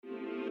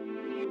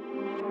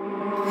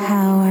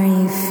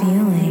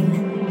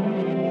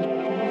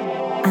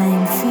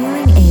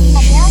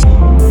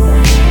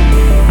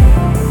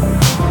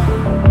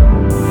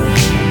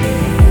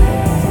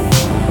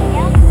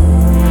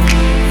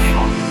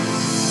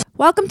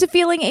Welcome to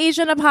Feeling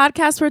Asian, a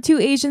podcast where two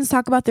Asians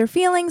talk about their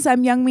feelings.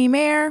 I'm Youngmi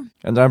Mayer.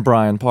 And I'm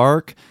Brian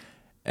Park.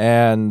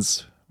 And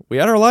we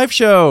had our live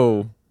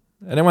show.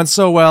 And it went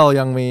so well,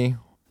 Youngmi.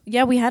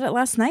 Yeah, we had it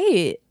last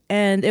night.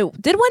 And it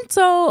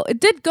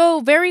did go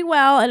very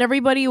well. And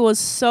everybody was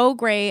so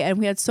great. And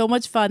we had so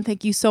much fun.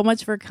 Thank you so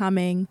much for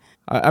coming.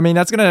 I mean,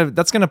 that's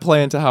gonna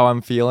play into how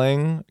I'm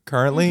feeling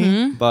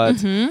currently.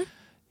 But, you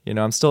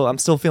know, I'm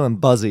still feeling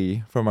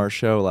buzzy from our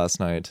show last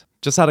night.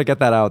 Just had to get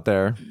that out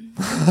there.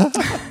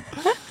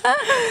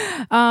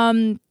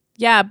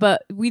 Yeah,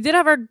 but we did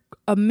have our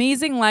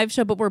amazing live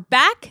show, but we're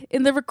back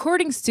in the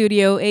recording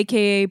studio,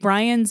 aka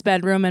Brian's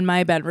bedroom and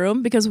my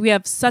bedroom, because we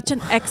have such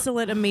an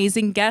excellent,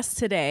 amazing guest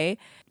today.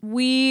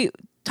 We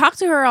talked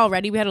to her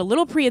already. We had a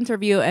little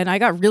pre-interview, and I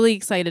got really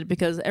excited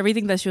because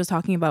everything that she was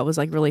talking about was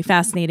like really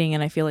fascinating,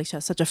 and I feel like she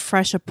has such a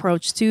fresh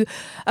approach to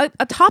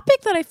a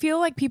topic that I feel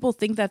like people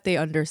think that they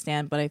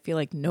understand, but I feel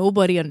like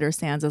nobody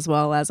understands as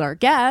well as our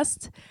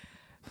guest.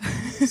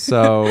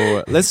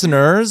 So,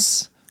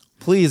 listeners,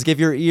 please give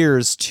your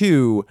ears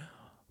to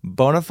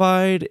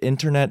bonafide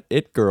internet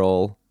it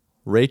girl,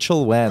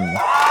 Rachel Wen.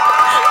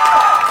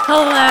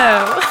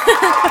 Hello.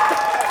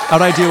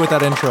 How'd I do with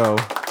that intro?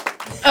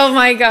 Oh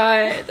my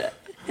God.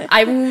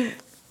 I'm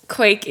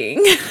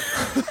quaking.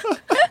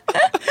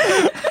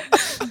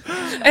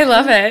 I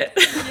love it.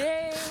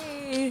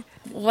 Yay!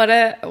 What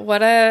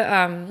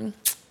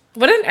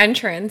an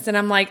entrance. And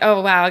I'm like,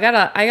 oh wow, I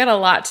got a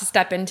lot to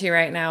step into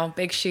right now.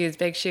 Big shoes.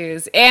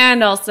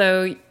 And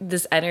also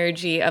this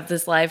energy of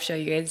this live show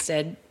you guys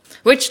did.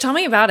 Which, tell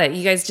me about it.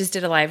 You guys just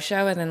did a live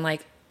show, and then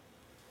like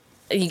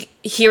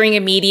hearing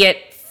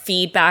immediate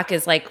feedback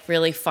is like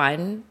really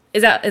fun.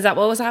 Is that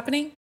what was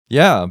happening?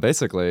 Yeah,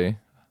 basically.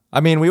 I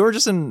mean,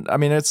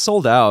 it's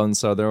sold out, and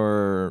so there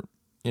were,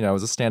 it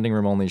was a standing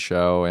room only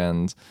show,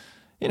 and,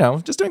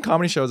 just doing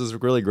comedy shows is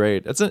really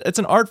great. It's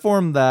an art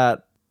form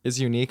that is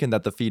unique in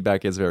that the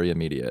feedback is very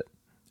immediate,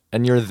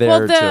 and you're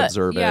there to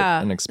observe it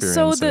and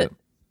experience it.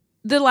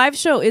 The live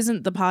show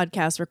isn't the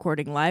podcast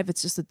recording live.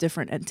 It's just a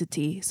different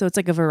entity. So it's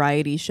like a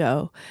variety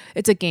show.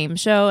 It's a game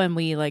show, and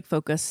we like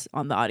focus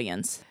on the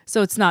audience.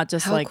 So it's not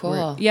just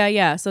cool.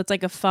 Yeah. So it's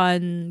like a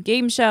fun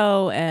game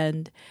show,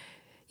 and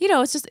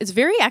it's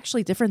very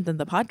actually different than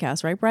the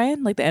podcast, right,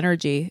 Brian? Like the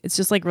energy. It's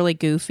just like really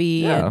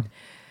goofy. Yeah.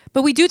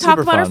 But we do talk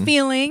Super about fun. our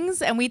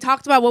feelings, and we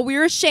talked about what we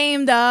were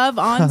ashamed of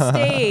on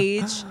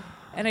stage.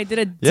 And I did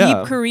a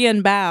deep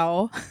Korean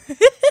bow.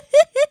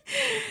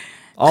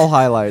 All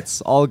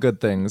highlights, all good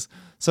things.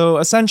 So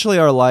essentially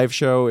our live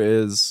show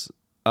is,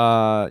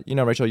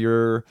 Rachel,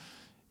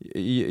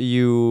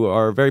 you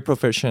are very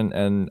proficient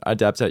and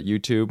adept at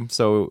YouTube.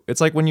 So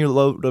it's like when you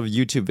load a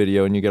YouTube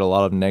video and you get a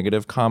lot of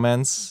negative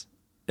comments,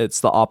 it's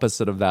the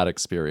opposite of that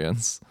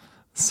experience.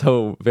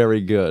 So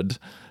very good.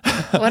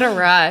 What a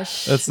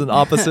rush. It's an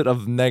opposite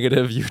of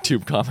negative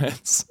YouTube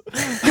comments.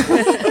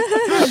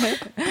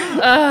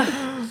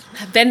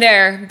 Been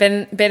there,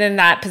 been in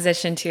that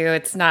position too.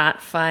 It's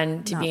not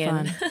fun to be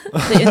in.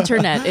 The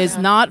internet is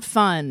not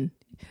fun.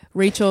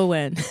 Rachel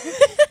Wen.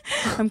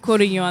 I'm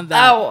quoting you on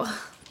that. Oh,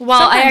 well,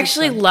 Sometimes I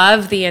actually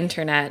love the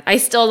internet. I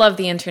still love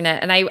the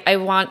internet, and I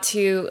want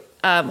to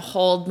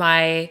hold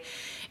my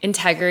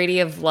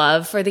integrity of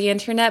love for the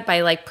internet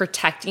by like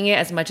protecting it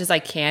as much as I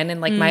can in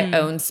like my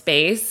own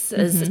space,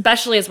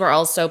 especially as we're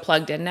all so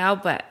plugged in now.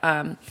 But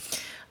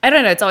I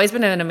don't know. It's always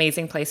been an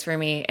amazing place for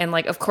me. And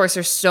like, of course,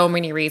 there's so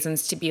many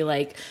reasons to be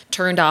like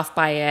turned off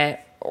by it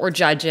or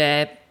judge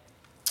it.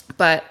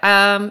 But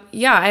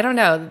yeah, I don't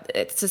know.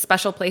 It's a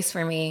special place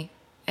for me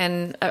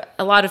and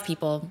a lot of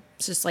people.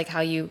 It's just like how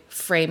you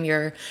frame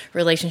your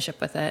relationship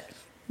with it.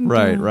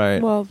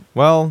 Right.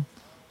 Well,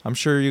 I'm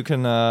sure you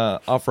can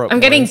offer up. I'm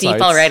getting insights.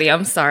 deep already.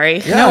 I'm sorry.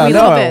 Yeah, we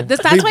love it.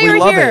 That's why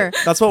you're here. It.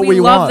 That's what we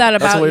want. love that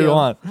about That's what you. we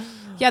want.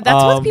 Yeah,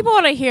 that's what people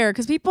want to hear,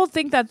 because people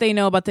think that they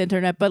know about the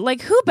internet, but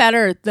like, who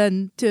better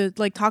than to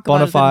like talk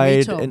about it than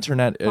Rachel?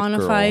 Internet it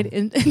Bonafide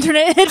girl.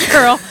 Internet it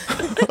girl.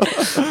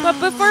 But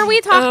before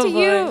we talk to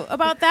you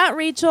about that,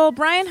 Rachel,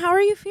 Brian, how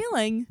are you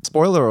feeling?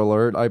 Spoiler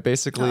alert! I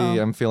basically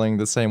am feeling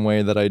the same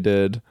way that I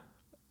did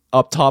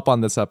up top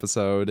on this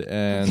episode,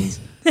 and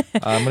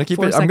I'm gonna keep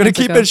it. I'm gonna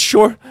keep it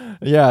short.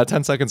 Yeah,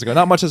 10 seconds ago.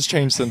 Not much has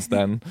changed since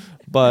then,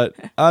 but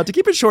to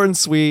keep it short and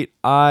sweet,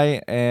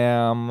 I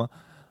am.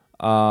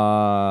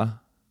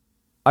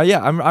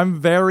 I'm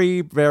very,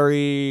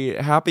 very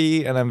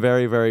happy, and I'm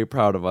very, very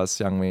proud of us,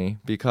 Youngmi,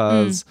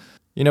 because,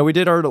 we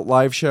did our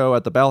live show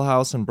at the Bell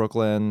House in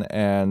Brooklyn,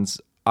 and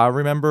I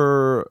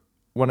remember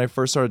when I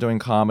first started doing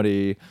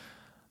comedy,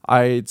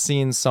 I'd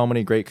seen so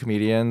many great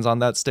comedians on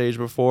that stage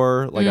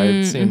before. Like,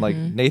 I'd seen, like,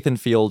 Nathan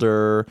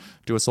Fielder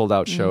do a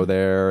sold-out show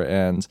there,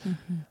 and,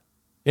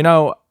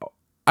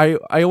 I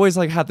always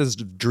like had this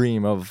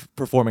dream of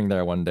performing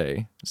there one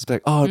day. Just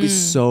like, oh, it'd be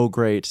so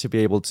great to be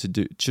able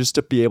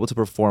to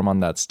perform on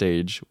that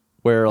stage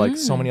where like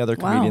so many other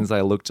comedians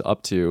I looked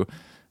up to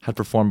had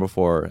performed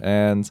before.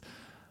 And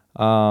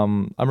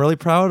I'm really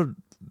proud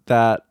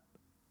that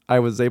I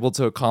was able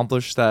to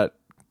accomplish that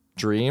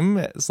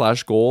dream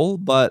 / goal.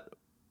 But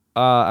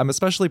I'm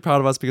especially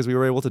proud of us because we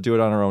were able to do it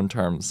on our own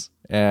terms,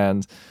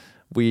 and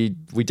we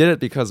did it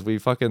because we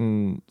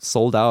fucking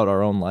sold out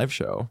our own live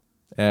show,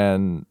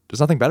 and there's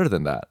nothing better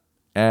than that.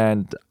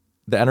 And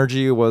the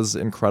energy was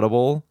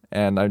incredible,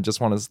 and I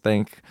just want to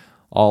thank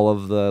all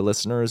of the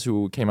listeners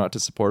who came out to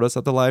support us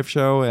at the live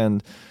show.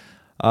 And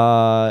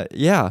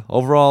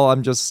overall,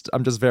 I'm just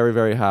very,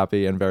 very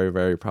happy and very,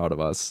 very proud of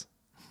us.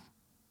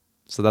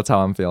 So that's how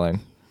I'm feeling.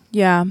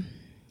 Yeah.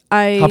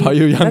 How about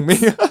you, Young Mi?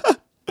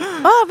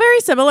 Oh, very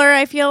similar.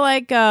 I feel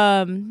like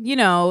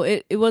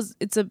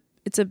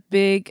it's a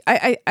big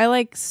I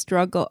like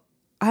struggle.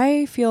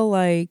 I feel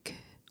like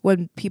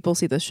when people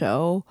see the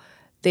show,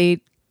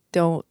 they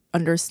don't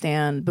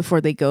understand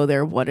before they go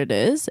there what it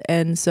is.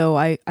 And so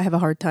I have a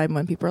hard time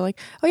when people are like,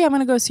 oh yeah, I'm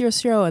gonna go see your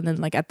show, and then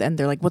like at the end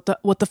they're like, what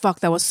the fuck,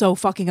 that was so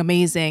fucking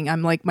amazing.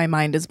 I'm like, my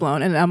mind is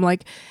blown, and I'm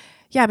like,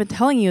 yeah, I've been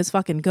telling you it's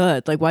fucking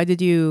good. Like, why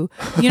did you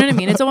know what I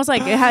mean? It's almost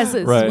like it has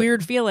this Right.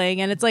 weird feeling,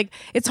 and it's like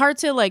it's hard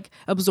to like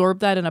absorb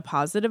that in a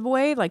positive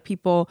way. Like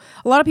a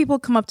lot of people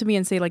come up to me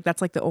and say like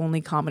that's like the only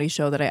comedy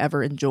show that I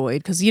ever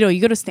enjoyed, because you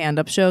go to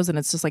stand-up shows and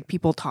it's just like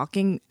people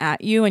talking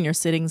at you and you're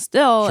sitting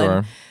still. Sure.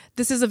 And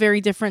this is a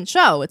very different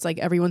show. It's like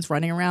everyone's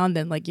running around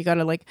and like you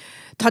gotta like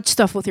touch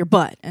stuff with your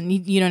butt, and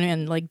you know,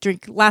 and like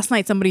drink. Last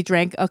night somebody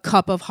drank a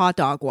cup of hot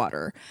dog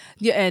water,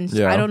 and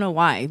Yeah. I don't know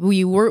why.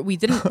 We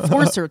didn't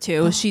force her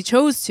to. She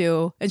chose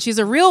to, and she's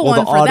a real Well, one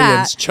the for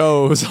audience that.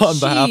 chose on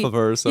behalf of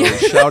her, so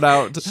shout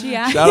out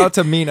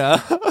to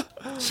Mina.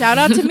 Shout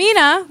out to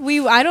Mina.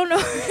 I don't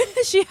know.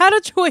 She had a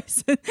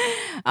choice.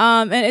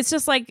 And it's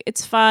just like,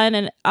 it's fun.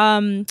 And,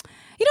 I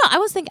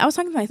was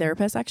talking to my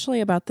therapist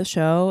actually about the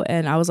show,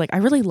 and I was like, I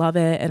really love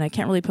it, and I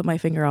can't really put my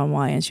finger on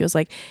why. And she was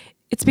like,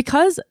 I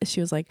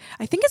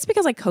think it's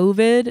because like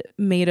COVID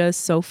made us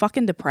so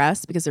fucking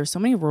depressed because there's so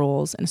many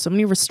rules and so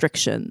many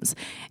restrictions.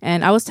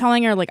 And I was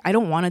telling her like, I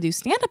don't want to do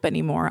stand-up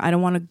anymore. I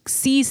don't want to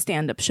see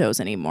stand-up shows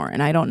anymore.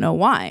 And I don't know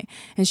why.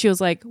 And she was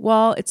like,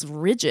 well, it's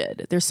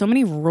rigid. There's so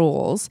many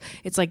rules.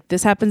 It's like,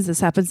 this happens, this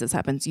happens, this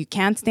happens. You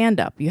can't stand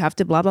up. You have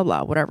to blah, blah,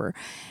 blah, whatever.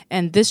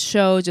 And this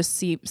show just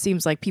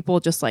seems like people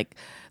just like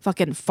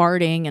fucking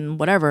farting and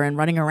whatever and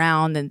running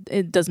around, and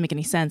it doesn't make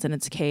any sense, and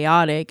it's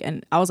chaotic.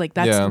 And I was like,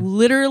 that's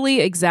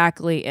literally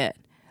exactly it.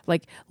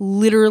 Like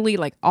literally,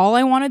 like all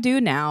I want to do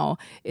now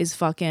is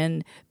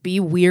fucking be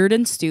weird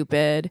and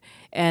stupid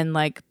and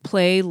like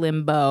play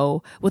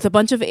limbo with a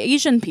bunch of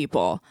Asian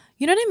people.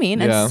 You know what I mean?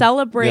 Yeah. And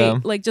celebrate Yeah.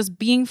 like just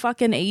being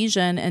fucking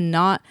Asian and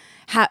not.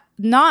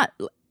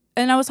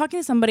 And I was talking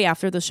to somebody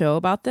after the show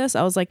about this.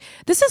 I was like,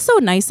 this is so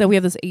nice that we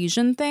have this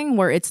Asian thing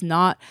where it's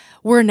not,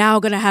 we're now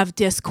going to have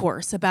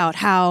discourse about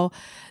how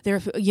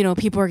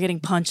people are getting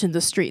punched in the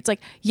streets. Like,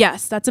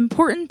 yes, that's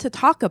important to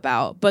talk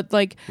about, but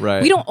like,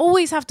 Right. we don't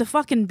always have to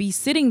fucking be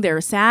sitting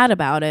there sad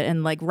about it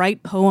and like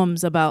write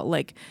poems about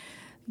like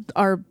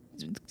our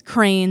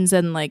cranes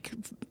and like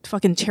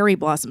fucking cherry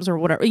blossoms or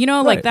whatever,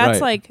 like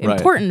that's like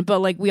important, but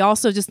like we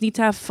also just need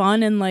to have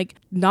fun and like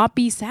not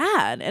be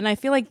sad. And I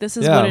feel like this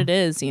is what it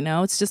is,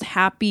 it's just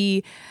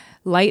happy,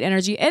 light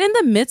energy. And in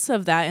the midst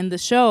of that, in the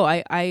show,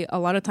 I a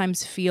lot of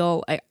times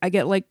feel I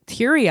get like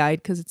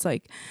teary-eyed because it's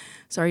like,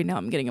 sorry, now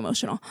I'm getting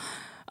emotional.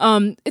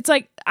 It's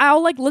like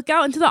I'll like look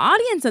out into the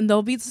audience and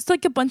there'll be just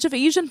like a bunch of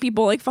Asian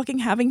people like fucking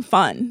having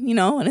fun,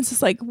 and it's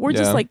just like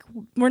just like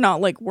we're not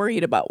like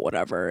worried about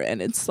whatever,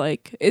 and it's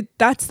like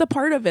that's the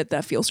part of it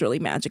that feels really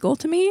magical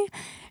to me.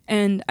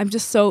 And I'm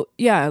just so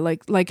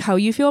like how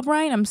you feel,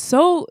 Brian. I'm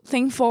so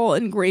thankful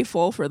and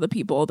grateful for the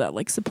people that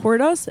like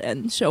support us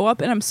and show up,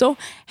 and I'm so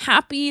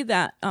happy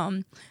that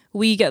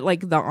we get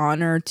like the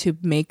honor to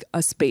make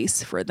a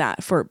space for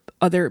that, for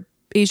other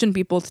Asian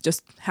people to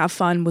just have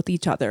fun with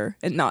each other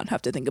and not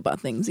have to think about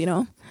things,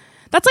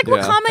 That's like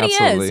what comedy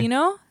absolutely.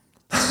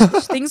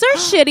 is, Things are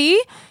shitty,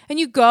 and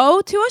you go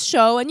to a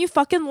show and you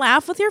fucking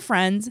laugh with your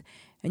friends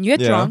and you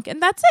get drunk,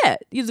 and that's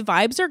it. These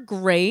vibes are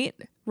great,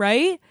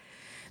 right?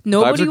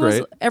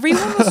 Everyone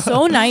was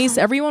so nice.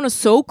 Everyone was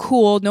so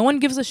cool. No one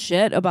gives a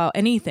shit about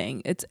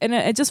anything. It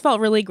just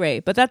felt really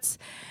great. But that's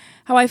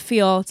how I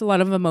feel. It's a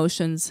lot of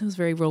emotions. It was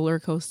very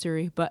roller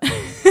coastery, but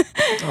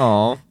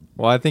Oh,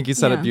 well, I think you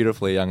said Yeah. it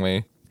beautifully, Young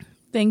Mi.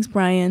 Thanks,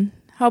 Brian.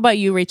 How about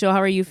you, Rachel?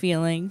 How are you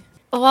feeling?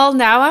 Well,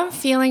 now I'm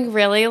feeling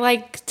really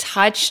like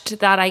touched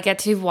that I get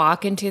to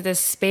walk into this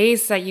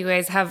space that you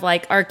guys have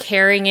like are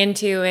carrying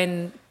into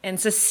and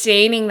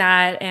sustaining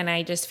that. And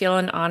I just feel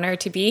an honor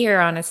to be here,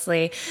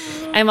 honestly.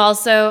 I'm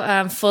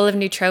also full of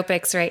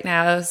nootropics right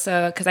now.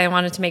 So, because I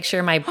wanted to make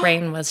sure my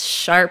brain was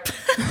sharp.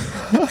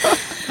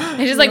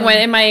 I just like went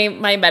in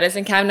my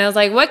medicine cabinet. I was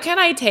like, what can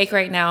I take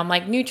right now? I'm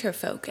like,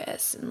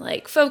 NutriFocus and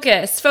like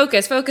focus,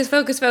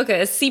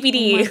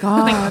 CBD. Oh my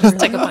God. Like, just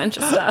like a bunch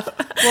of stuff.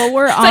 Well,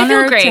 we're I feel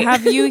honored to great.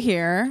 have you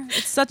here.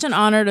 It's such an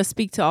honor to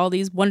speak to all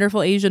these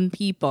wonderful Asian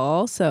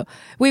people. So,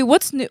 wait,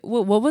 what was it?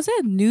 What?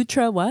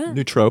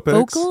 Nootropics?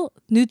 Vocal?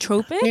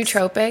 Nootropics?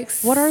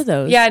 Nootropics. What are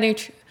those? Yeah, I'm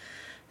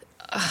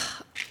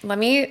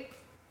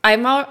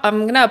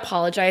going to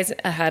apologize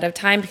ahead of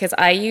time because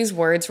I use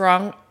words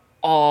wrong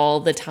all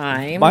the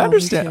time. I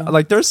understand.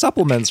 Like there's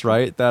supplements,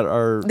 right? That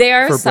are They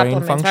are for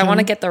supplements, brain but function. I want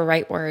to get the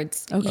right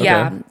words. Okay.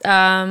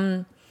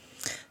 Yeah.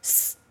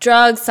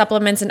 Drugs,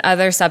 supplements, and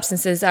other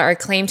substances that are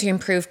claimed to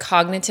improve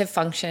cognitive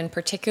function,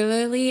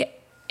 particularly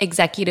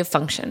executive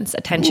functions,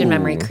 attention,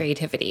 memory,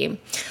 creativity.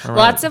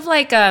 Lots of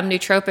like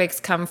nootropics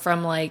come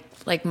from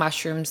like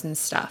mushrooms and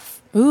stuff.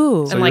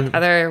 Ooh. And like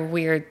other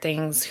weird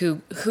things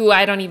who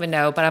I don't even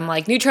know, but I'm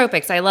like,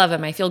 nootropics, I love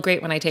them. I feel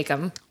great when I take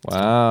them.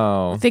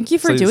 Wow. Thank you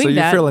for so doing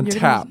that. you're feeling You're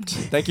tapped.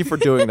 Thank you for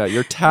doing that.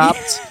 You're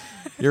tapped.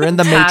 You're in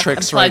the Tapped,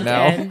 matrix I'm right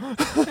plugged now.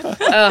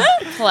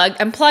 in.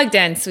 I'm plugged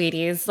in,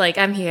 sweeties. Like,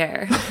 I'm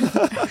here.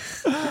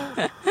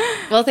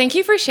 Well, thank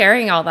you for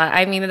sharing all that.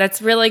 I mean,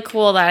 that's really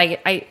cool that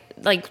I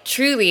like,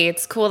 truly,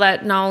 it's cool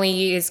that not only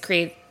you guys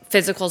create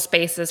physical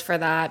spaces for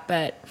that,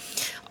 but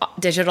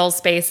digital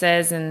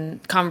spaces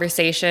and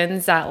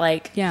conversations that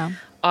like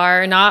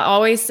are not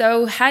always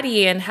so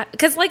heady and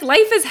because like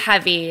life is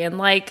heavy and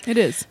like it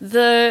is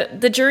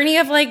the journey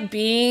of like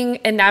being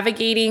and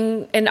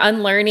navigating and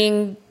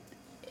unlearning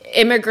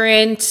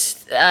immigrant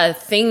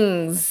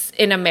things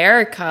in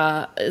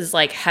America is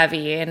like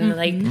heavy and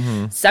like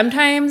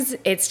sometimes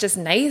it's just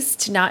nice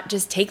to not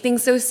just take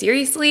things so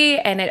seriously,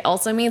 and it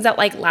also means that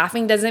like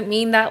laughing doesn't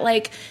mean that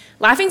like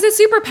laughing's a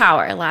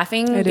superpower.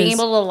 Being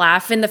able to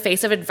laugh in the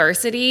face of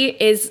adversity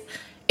is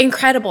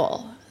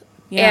incredible.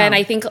 Yeah. And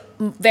I think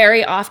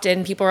very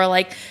often people are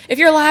like, if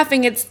you're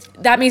laughing,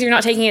 that means you're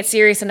not taking it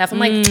serious enough. I'm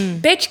like,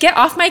 bitch, get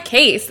off my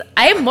case.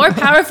 I am more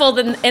powerful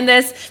than in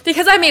this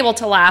because I'm able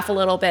to laugh a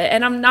little bit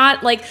and I'm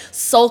not like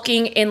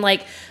sulking in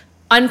like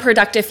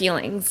unproductive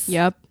feelings.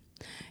 Yep.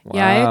 Wow.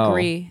 Yeah, I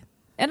agree.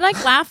 And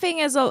like laughing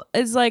is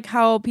like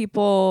how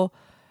people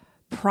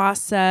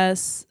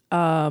process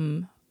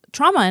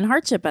trauma and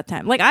hardship at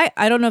times. Like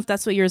I don't know if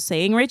that's what you're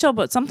saying, Rachel,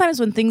 but sometimes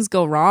when things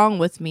go wrong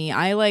with me,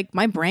 I like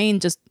my brain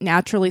just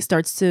naturally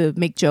starts to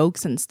make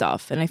jokes and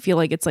stuff, and I feel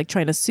like it's like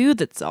trying to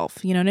soothe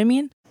itself. You know what I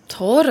mean?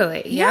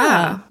 Totally.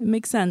 Yeah. It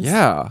makes sense.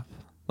 Yeah.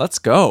 Let's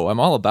go. I'm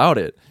all about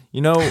it. You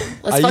know,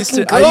 I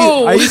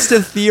used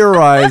to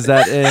theorize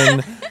that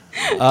in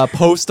a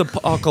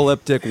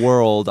post-apocalyptic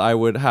world, I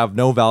would have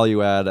no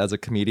value add as a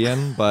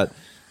comedian, but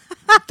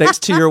thanks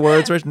to your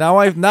words, Rich, now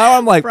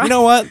I'm like, you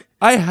know what?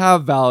 I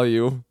have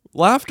value.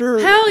 Laughter.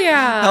 Hell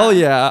yeah. Hell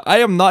yeah. I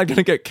am not going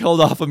to get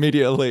killed off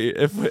immediately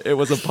if it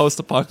was a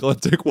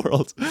post-apocalyptic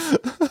world.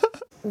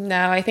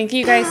 No, I think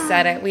you guys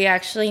said it. We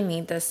actually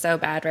need this so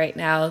bad right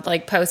now.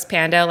 Like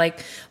post-pando,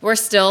 like we're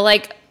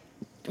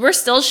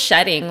still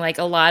shedding like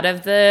a lot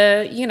of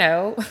the, you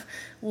know,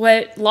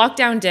 what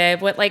lockdown did,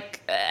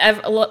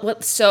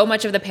 what so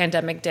much of the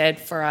pandemic did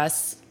for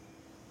us.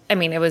 I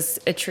mean, it was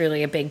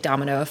truly a big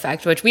domino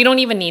effect, which we don't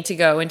even need to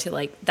go into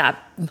like that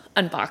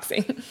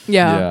unboxing.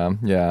 Yeah.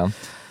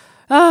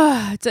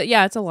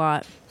 It's a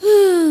lot.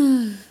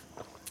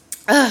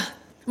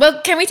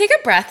 Well, can we take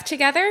a breath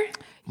together?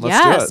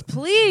 Let's do it.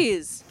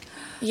 Please.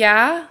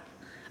 Yeah.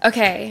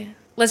 Okay.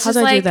 Let's How just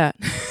do I like do that?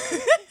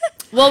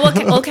 Well,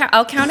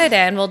 I'll count it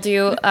in. We'll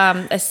do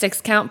a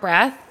 6 count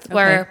breath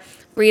where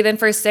breathe in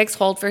for 6,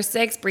 hold for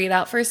 6, breathe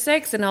out for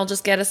 6, and it'll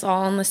just get us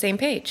all on the same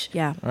page.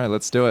 Yeah. All right,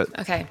 let's do it.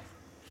 Okay.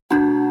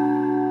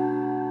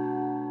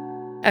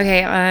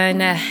 Okay,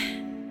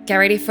 get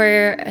ready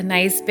for a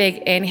nice big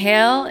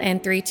inhale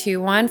in 3,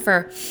 2, 1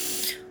 for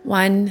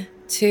 1,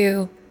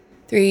 2,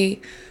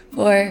 3,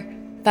 4,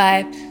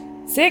 5,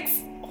 6.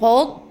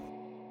 Hold.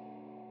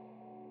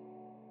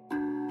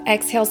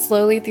 Exhale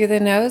slowly through the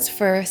nose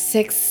for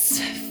 6,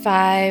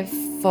 5,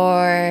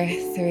 4,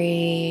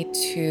 3,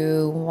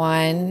 2,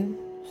 1.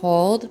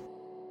 Hold.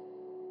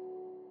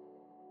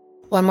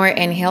 One more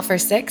inhale for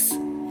 6,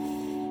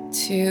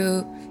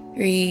 2,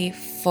 3,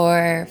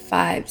 4,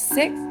 5,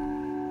 6.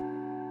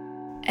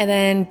 And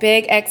then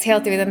big exhale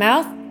through the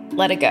mouth.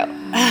 Let it go.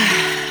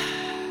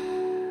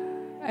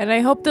 And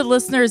I hope the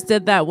listeners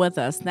did that with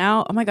us.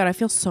 Now, oh my God, I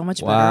feel so much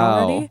better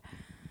already.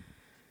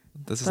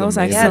 This is That was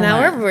amazing. Yeah, now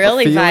we're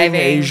really Feeling vibing.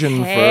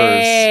 Asian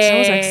Hey. That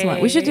was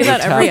excellent. We should do that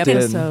every tapped in.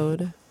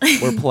 episode.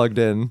 We're plugged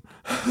in.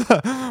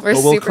 We're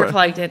super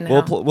plugged in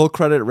now. We'll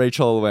credit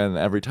Rachel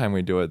every time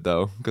we do it,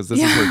 though, because this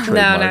is her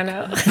trademark.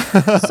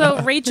 No.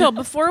 So, Rachel,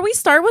 before we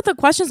start with the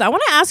questions, I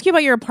want to ask you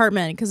about your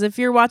apartment, because if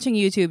you're watching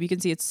YouTube, you can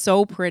see it's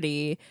so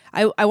pretty.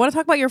 I want to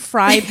talk about your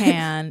fry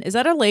pan. Is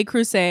that a Le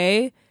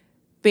Creuset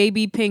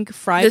baby pink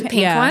fry pan? The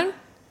pink one?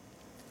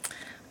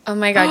 Oh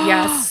my God,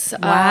 yes.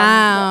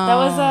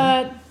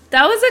 Wow.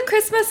 That was a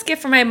Christmas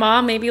gift from my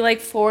mom, maybe like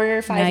 4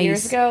 or 5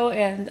 years ago,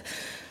 and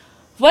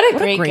what a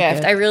great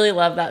gift. I really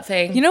love that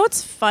thing. You know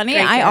what's funny?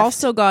 Great I gift.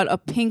 also got a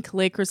pink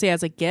Le Creuset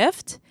as a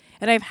gift,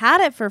 and I've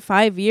had it for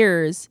 5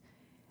 years.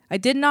 I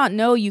did not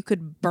know you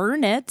could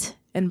burn it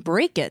and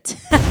break it.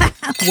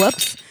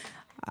 Whoops.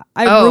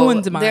 I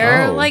ruined mine.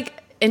 They're like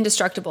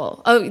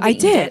indestructible. Oh, I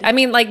did. I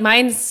mean, like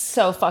mine's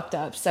so fucked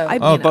up. So But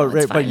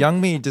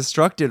Youngmi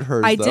destructed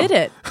hers. I though. did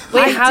it.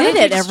 Wait, how did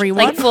did it,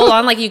 everyone? Like full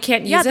on, like you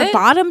can't use Yeah, it. the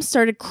bottom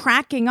started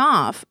cracking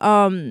off.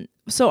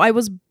 So I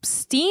was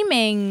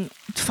steaming,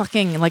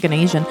 fucking like an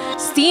Asian,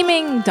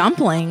 steaming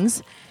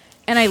dumplings,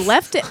 and I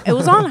left it. It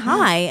was on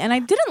high, and I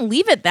didn't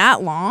leave it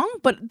that long,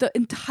 but the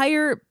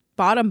entire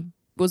bottom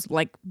was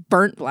like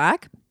burnt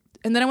black.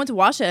 And then I went to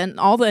wash it, and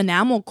all the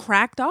enamel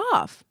cracked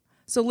off.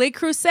 So Le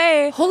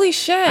Creuset, Holy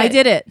shit! I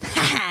did it.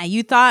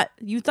 You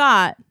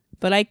thought,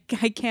 but I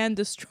can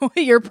destroy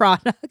your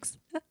products.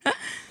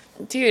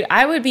 Dude,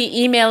 I would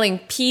be emailing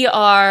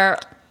PR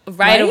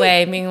right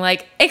away, being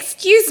like,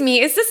 "Excuse me,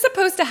 is this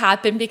supposed to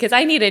happen? Because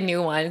I need a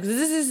new one. Because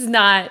this is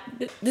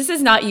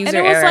not user And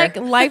it was error." like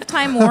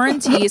lifetime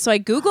warranty. So I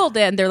Googled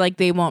it, and they're like,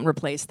 they won't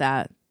replace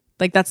that.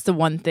 Like, that's the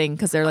one thing,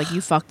 because they're like,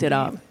 you fucked it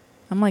up.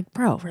 I'm like,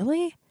 bro,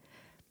 really?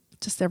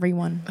 Just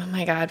everyone. Oh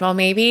my God. Well,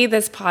 maybe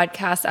this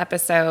podcast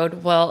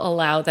episode will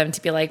allow them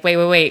to be like,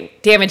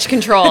 wait, damage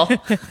control.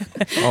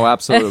 Oh,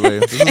 absolutely.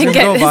 This is And gonna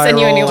get go this, send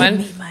you a new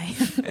viral.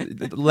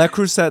 one. Le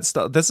Creuset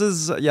stuff.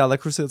 Le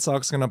Creuset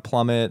stock's gonna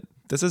plummet.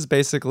 This is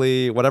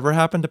basically whatever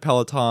happened to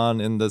Peloton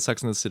in the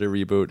Sex and the City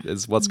reboot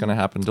is what's gonna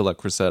happen to Le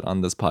Creuset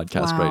on this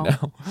podcast right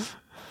now.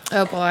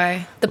 Oh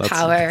boy, the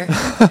power.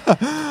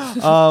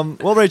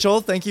 Well,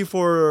 Rachel, thank you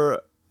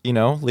for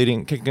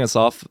kicking us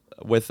off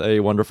with a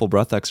wonderful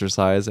breath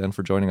exercise and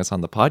for joining us on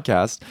the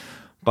podcast.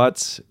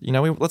 But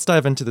let's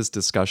dive into this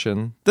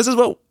discussion. This is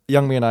what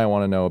Youngmi and I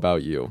want to know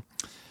about you.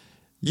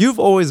 You've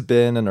always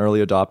been an early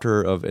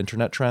adopter of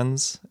internet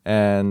trends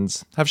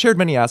and have shared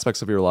many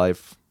aspects of your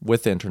life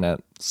with the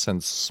internet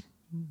since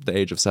the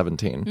age of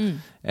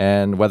 17.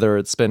 And whether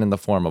it's been in the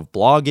form of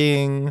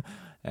blogging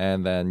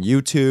and then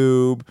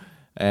YouTube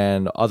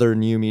and other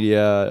new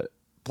media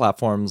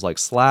platforms like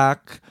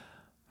Slack,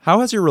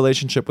 how has your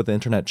relationship with the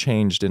internet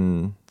changed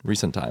in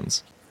recent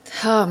times?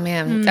 Oh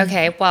man.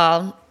 Okay.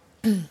 Well,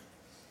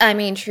 I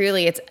mean,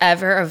 truly, it's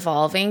ever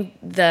evolving.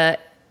 The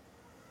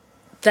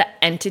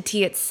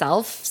entity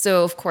itself.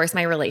 So of course,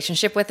 my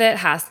relationship with it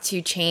has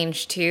to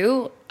change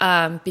too,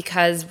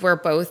 because we're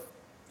both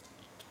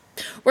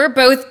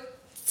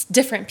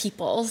different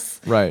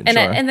peoples, right?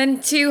 And then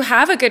to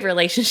have a good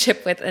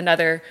relationship with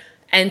another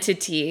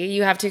entity,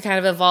 you have to kind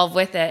of evolve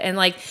with it. And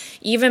like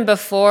even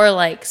before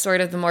like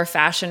sort of the more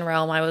fashion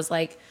realm, I was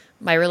like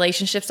my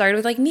relationship started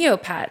with like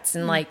Neopets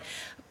and like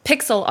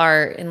pixel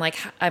art, and like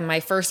my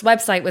first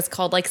website was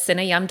called like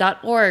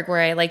cineyum.org, where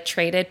I like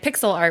traded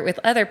pixel art with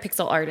other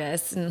pixel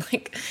artists and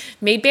like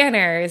made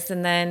banners.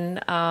 And then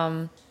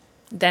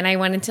I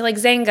went into like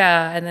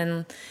Zanga,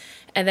 and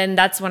then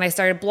that's when I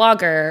started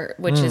Blogger,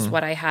 which is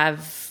what I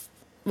have,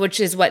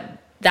 which is what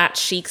that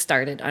chic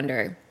started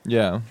under.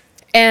 Yeah.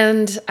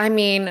 And I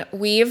mean,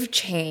 we've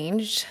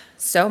changed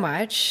so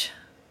much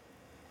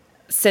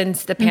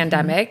since the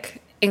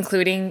pandemic,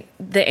 including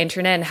the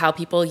internet and how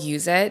people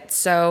use it.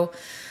 So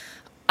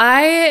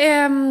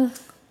I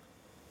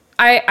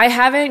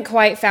haven't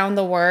quite found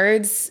the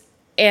words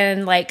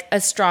and like a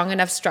strong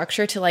enough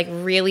structure to like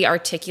really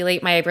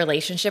articulate my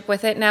relationship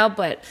with it now,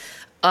 but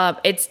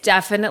it's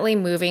definitely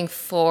moving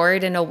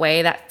forward in a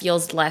way that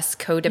feels less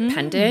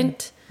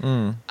codependent.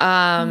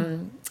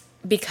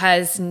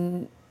 Because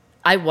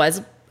I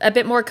was a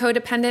bit more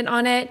codependent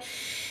on it.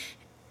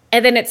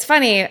 And then it's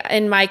funny,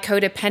 in my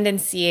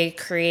codependency, I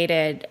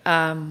created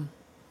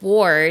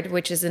Ward,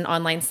 which is an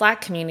online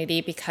Slack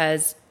community,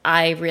 because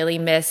I really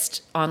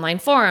missed online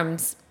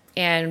forums.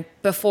 And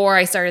before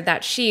I started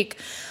That Chic,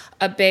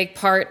 a big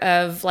part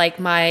of like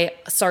my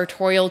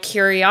sartorial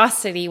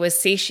curiosity was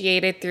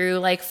satiated through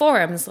like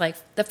forums, like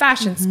the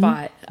Fashion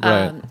Spot.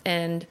 Right.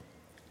 And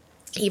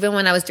even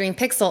when I was doing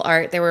pixel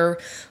art, there were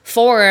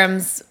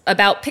forums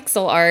about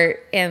pixel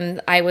art and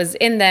I was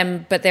in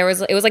them, but it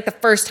was like the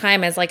first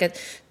time as like a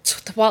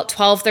 12,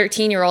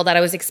 13-year-old that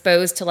I was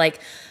exposed to like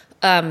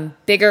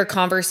bigger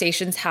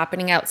conversations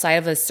happening outside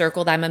of a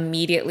circle that I'm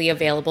immediately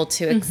available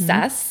to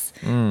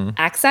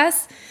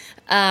access.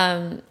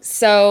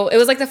 So it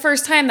was like the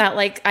first time that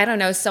like, I don't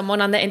know, someone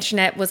on the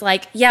internet was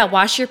like, yeah,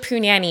 wash your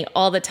punani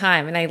all the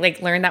time. And I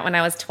like learned that when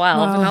I was 12.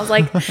 Wow. And I was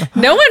like,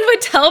 no one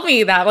would tell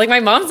me that. Like my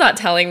mom's not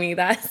telling me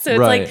that. So it's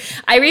like,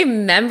 I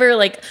remember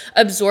like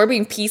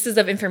absorbing pieces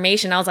of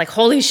information. I was like,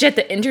 holy shit,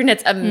 the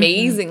internet's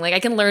amazing. Like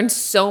I can learn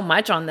so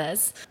much on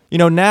this.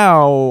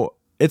 Now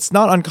it's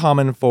not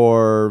uncommon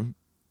for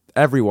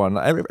everyone,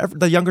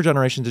 the younger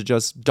generation, to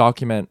just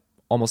document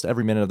almost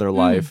every minute of their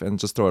life and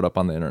just throw it up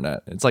on the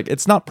internet. It's like,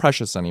 it's not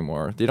precious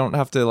anymore. You don't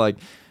have to like,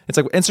 it's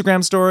like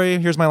Instagram story,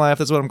 here's my life,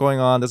 this is what I'm going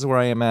on, this is where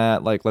I am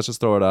at, like, let's just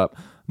throw it up.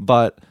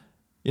 But,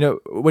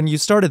 when you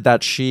started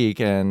That Chic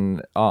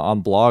and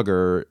on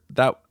Blogger,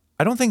 that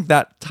I don't think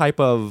that type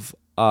of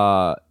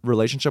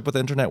relationship with the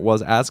internet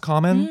was as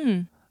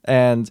common.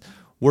 And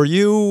were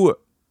you,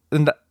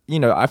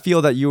 I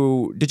feel that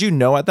did you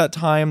know at that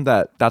time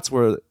that that's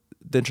where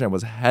the internet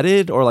was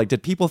headed, or like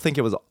did people think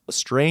it was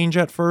strange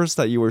at first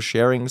that you were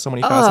sharing so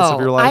many facets of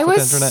your life with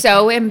the internet? I was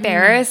so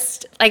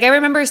embarrassed. Like I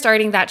remember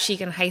starting That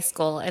Chic in high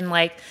school, and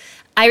like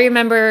I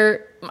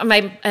remember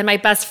my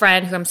best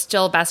friend, who I'm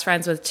still best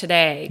friends with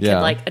today,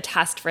 could like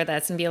attest for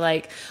this and be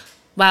like,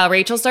 wow,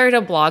 Rachel started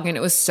a blog and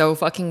it was so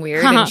fucking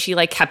weird and she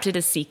like kept it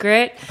a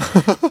secret.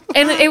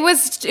 And it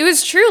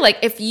was true. Like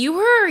if you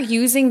were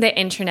using the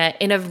internet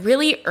in a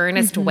really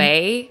earnest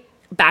way,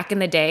 back in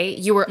the day,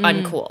 you were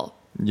uncool.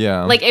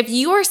 Yeah. Like if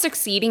you are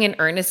succeeding and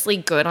earnestly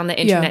good on the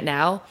internet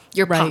now,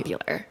 you're Right.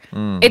 popular.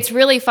 It's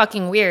really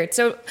fucking weird.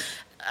 So,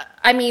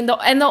 I mean, the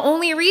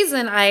only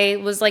reason I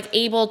was like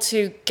able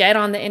to get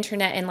on the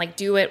internet and like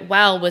do it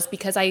well was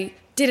because I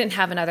didn't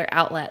have another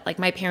outlet. Like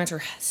my parents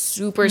were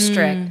super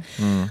strict.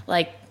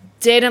 Like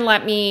didn't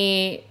let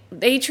me,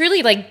 they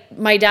truly like,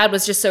 my dad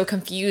was just so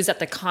confused at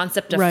the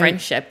concept of Right.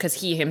 friendship because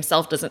he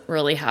himself doesn't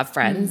really have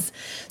friends.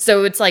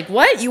 So it's like,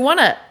 what? You want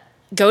to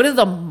go to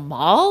the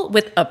mall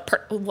with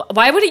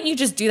why wouldn't you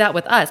just do that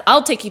with us?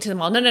 I'll take you to the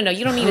mall. No,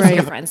 you don't need to see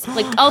your friends.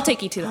 Like, I'll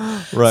take you to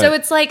them. Right. So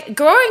it's like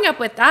growing up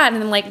with that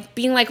and then like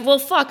being like, well,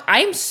 fuck,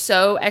 I'm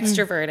so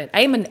extroverted.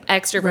 I am an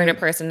extroverted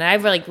person. And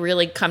I've like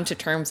really come to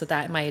terms with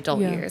that in my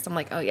adult years. I'm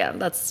like, oh yeah,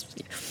 that's...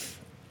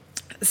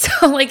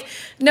 So like,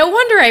 no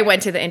wonder I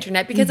went to the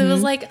internet because it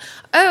was like,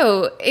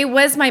 oh, it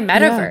was my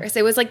metaverse.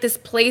 It was like this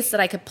place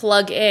that I could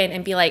plug in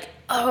and be like,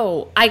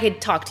 oh, I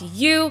could talk to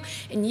you,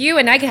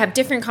 and I could have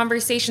different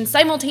conversations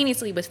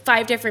simultaneously with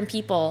 5 different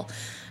people.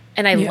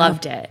 And I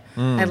loved it.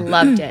 I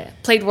loved it.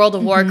 Played World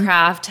of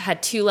Warcraft,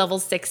 had 2 level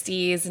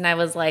 60s, and I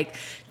was like,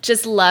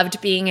 just loved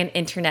being an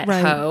internet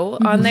hoe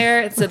on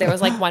there. So there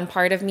was like one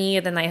part of me,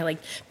 and then I like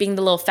being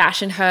the little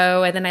fashion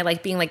hoe, and then I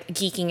like being like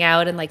geeking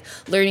out and like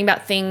learning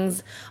about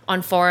things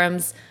on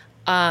forums.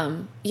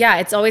 Yeah,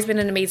 it's always been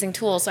an amazing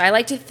tool. So I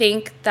like to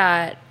think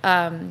that,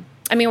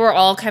 I mean, we're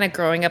all kind of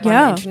growing up on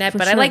the internet,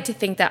 but I like to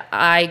think that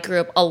I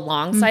grew up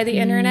alongside the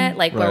internet,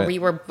 like where we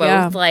were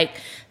both like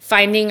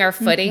finding our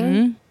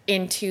footing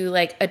into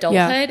like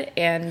adulthood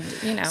and,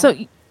 you know. So,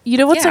 you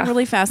know what's like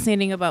really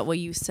fascinating about what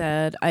you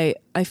said?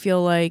 I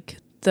feel like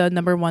the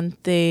number one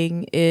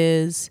thing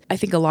is I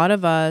think a lot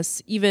of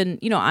us, even,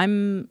 you know,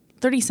 I'm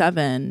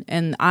 37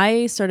 and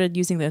I started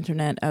using the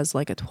internet as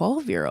like a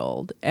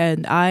 12-year-old,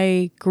 and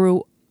I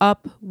grew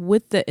up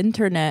with the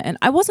internet, and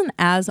I wasn't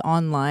as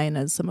online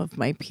as some of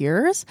my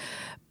peers,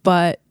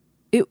 but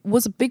it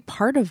was a big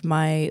part of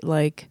my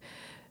like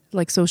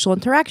social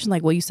interaction,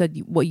 like what you said,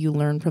 what you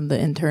learned from the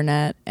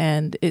internet,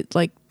 and it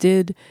like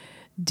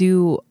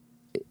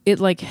it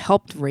like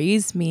helped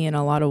raise me in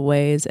a lot of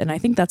ways. And I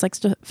think that's like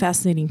such a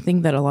fascinating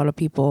thing that a lot of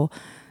people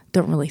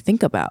don't really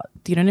think about.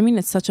 Do you know what I mean?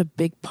 It's such a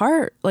big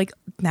part. Like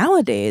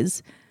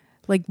nowadays,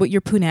 like what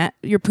your Punani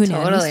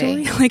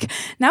story, like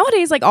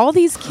nowadays, like all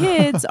these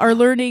kids are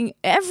learning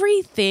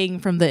everything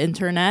from the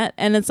internet,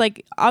 and it's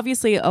like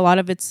obviously a lot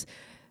of it's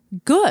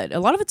good, a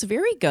lot of it's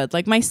very good.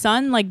 Like my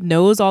son like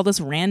knows all this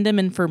random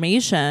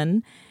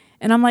information,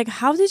 and I'm like,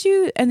 how did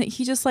you? And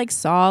he just like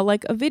saw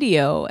like a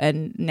video,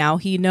 and now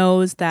he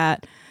knows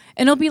that.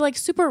 And it'll be like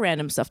super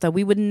random stuff that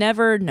we would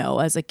never know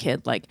as a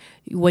kid. Like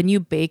when you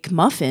bake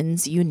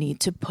muffins, you need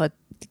to put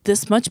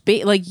this much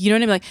like, you know what I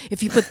mean? Like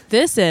if you put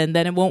this in,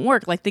 then it won't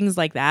work, like things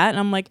like that. And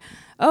I'm like,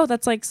 oh,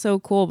 that's like so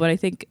cool. But I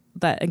think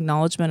that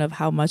acknowledgement of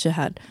how much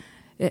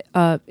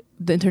the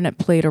internet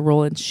played a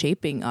role in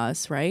shaping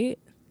us, right?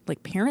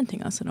 Like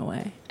parenting us in a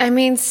way. I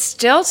mean,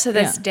 still to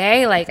this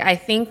day, like I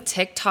think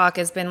TikTok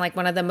has been like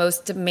one of the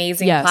most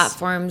amazing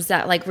platforms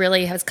that like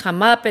really has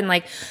come up, and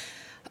like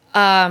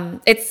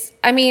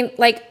I mean,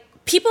 like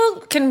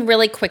people can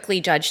really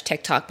quickly judge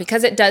TikTok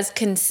because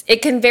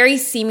it can very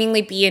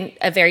seemingly be in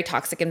a very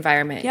toxic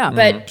environment. Yeah.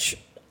 But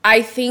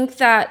I think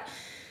that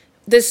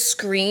the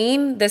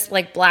screen, this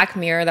like black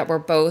mirror that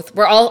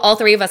we're all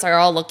 3 of us are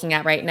all looking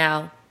at right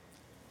now,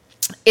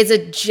 is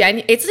it's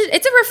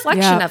a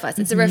reflection of us.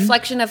 It's a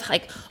reflection of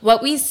like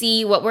what we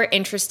see, what we're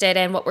interested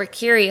in, what we're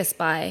curious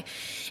by.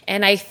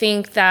 And I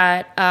think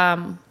that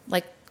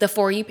like the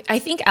For You, I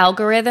think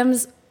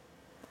algorithms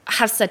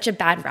have such a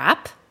bad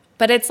rap,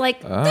 but it's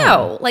like,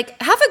 no,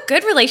 like have a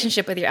good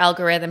relationship with your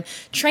algorithm,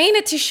 train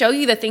it to show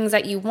you the things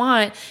that you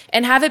want,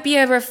 and have it be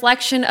a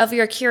reflection of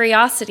your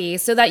curiosity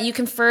so that you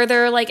can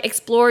further like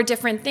explore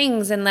different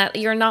things, and that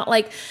you're not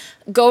like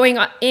going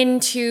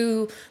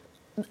into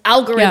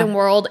algorithm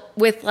world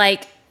with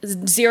like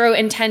zero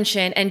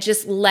intention and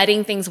just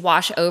letting things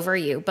wash over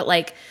you. But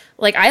like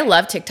I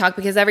love TikTok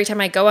because every time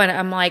I go on it,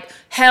 I'm like,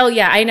 hell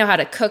yeah, I know how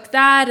to cook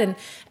that. And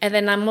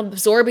then I'm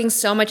absorbing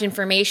so much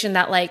information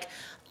that like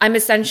I'm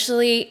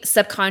essentially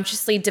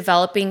subconsciously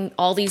developing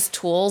all these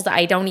tools that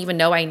I don't even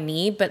know I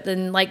need. But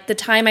then like the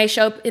time I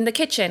show up in the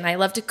kitchen, I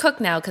love to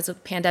cook now because the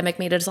pandemic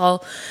made us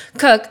all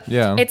cook.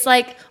 Yeah. It's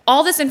like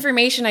all this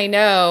information I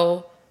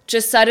know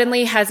just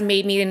suddenly has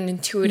made me an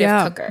intuitive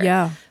cooker.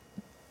 Yeah.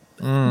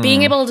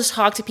 Being able to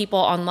talk to people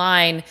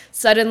online,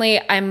 suddenly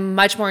I'm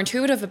much more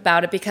intuitive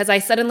about it because I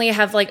suddenly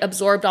have like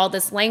absorbed all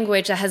this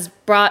language that has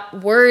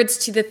brought words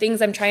to the things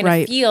I'm trying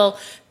to feel,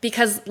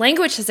 because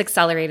language has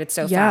accelerated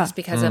so fast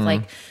because of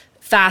like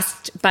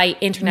fast by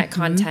internet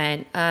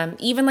content,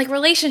 even like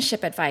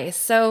relationship advice.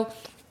 So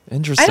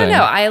interesting. I don't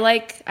know.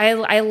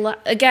 I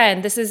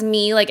again, this is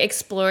me like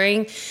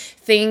exploring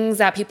things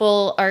that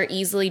people are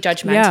easily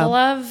judgmental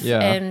of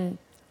and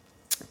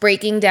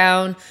breaking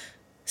down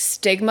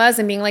stigmas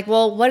and being like,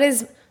 well, what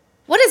is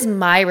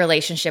my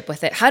relationship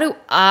with it? How do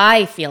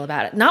I feel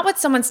about it? Not what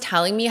someone's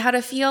telling me how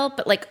to feel,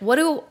 but like, what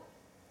do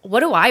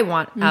what do I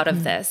want out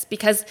of this?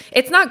 Because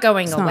it's not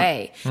going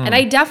away. And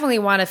I definitely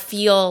want to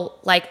feel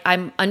like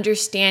I'm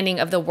understanding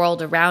of the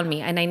world around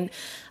me. And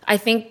I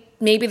think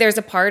maybe there's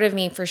a part of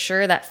me for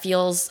sure that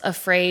feels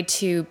afraid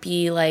to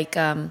be like,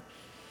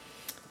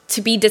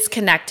 to be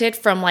disconnected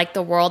from like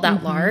the world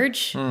at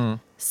large.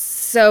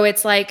 So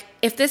it's like,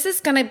 if this is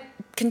going to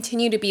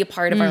continue to be a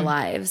part of our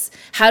lives,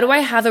 how do I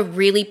have a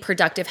really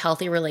productive,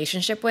 healthy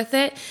relationship with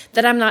it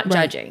that I'm not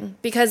judging?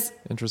 Because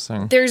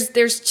Interesting.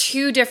 there's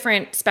two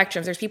different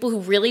spectrums. There's people who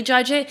really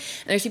judge it,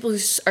 and there's people who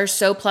are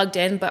so plugged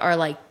in but are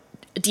like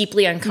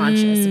deeply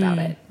unconscious about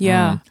it.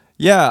 Yeah.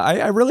 Yeah,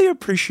 I really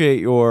appreciate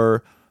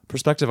your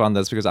perspective on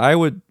this because I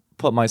would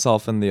put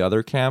myself in the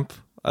other camp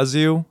as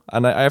you.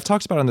 And I've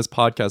talked about on this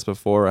podcast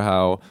before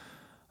how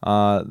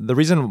the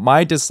reason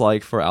my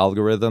dislike for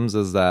algorithms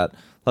is that,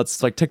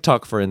 let's like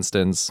TikTok, for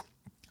instance,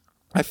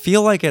 I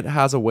feel like it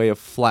has a way of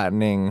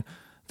flattening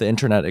the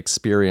internet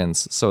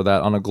experience so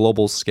that on a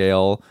global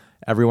scale,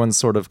 everyone's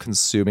sort of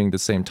consuming the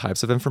same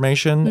types of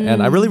information.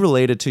 And I really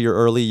related to your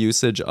early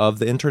usage of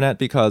the internet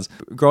because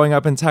growing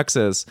up in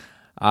Texas,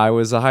 I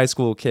was a high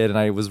school kid and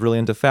I was really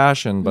into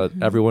fashion, but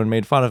everyone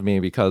made fun of me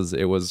because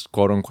it was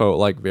quote unquote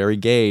like very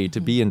gay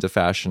to be into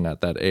fashion at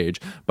that age.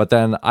 But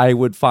then I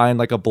would find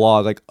like a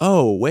blog like,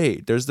 oh,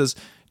 wait, there's this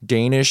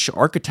Danish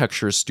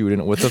architecture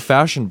student with a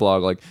fashion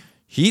blog. Like,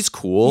 he's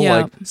cool.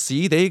 Yeah. Like,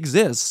 see, they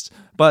exist.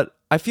 But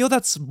I feel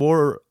that's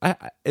more,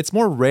 it's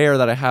more rare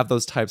that I have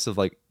those types of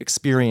like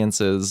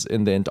experiences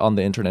on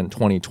the internet in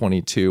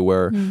 2022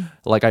 where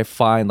like I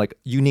find like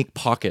unique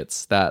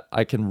pockets that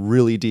I can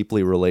really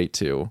deeply relate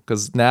to.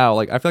 Because now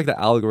like I feel like the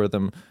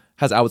algorithm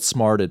has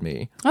outsmarted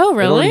me. Oh,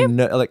 really?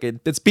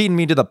 It's beaten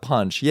me to the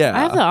punch. Yeah.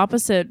 I have the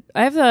opposite.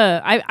 I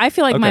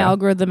feel like my Okay.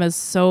 algorithm is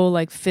so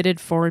like fitted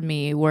for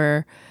me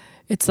where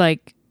it's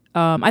like,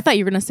 I thought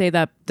you were going to say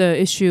that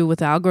the issue with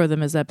the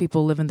algorithm is that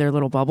people live in their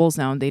little bubbles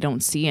now and they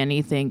don't see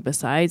anything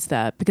besides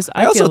that. Because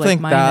I also feel like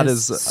think mine that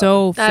is is,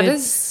 so That fit-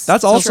 is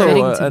That's so also,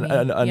 fitting to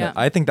me. Yeah.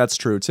 I think that's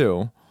true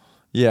too.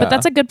 Yeah. But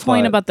that's a good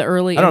point But about the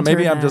early I don't know,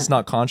 maybe I'm internet. just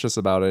not conscious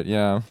about it.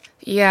 Yeah.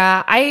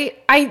 Yeah,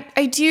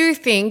 I do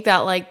think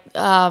that like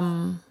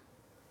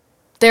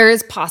there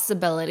is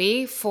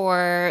possibility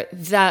for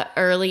the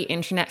early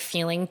internet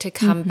feeling to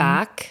come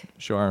back.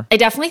 Sure. I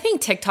definitely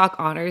think TikTok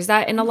honors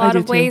that in a lot do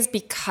of too. ways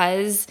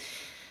because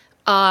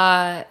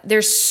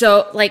there's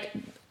so like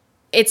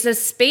it's a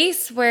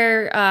space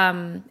where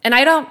and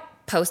I don't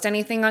post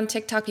anything on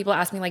TikTok. People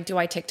ask me like, do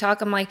I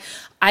TikTok? I'm like,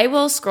 I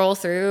will scroll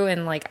through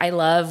and like I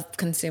love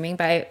consuming,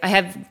 but I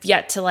have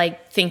yet to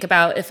like think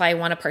about if I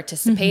want to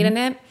participate in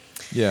it.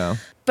 Yeah.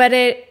 But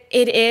it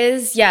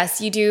is, yes,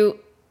 you do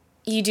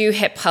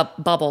hit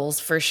bubbles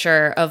for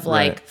sure of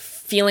like Right.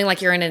 feeling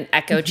like you're in an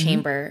echo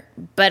chamber.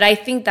 But I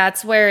think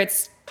that's where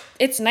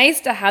it's nice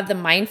to have the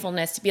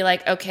mindfulness to be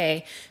like,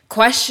 okay,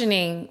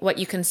 questioning what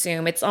you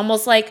consume. It's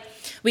almost like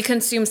we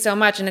consume so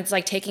much and it's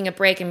like taking a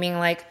break and being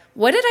like,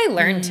 what did I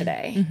learn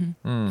today?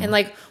 And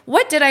like,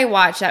 what did I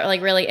watch that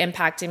like really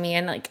impacted me?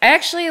 And like, I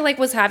actually like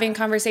was having a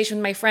conversation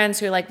with my friends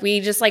who like, we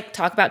just like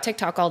talk about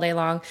TikTok all day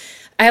long.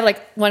 I have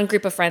like one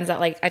group of friends that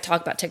like I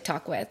talk about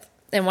TikTok with.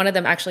 And one of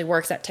them actually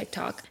works at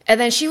TikTok. And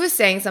then she was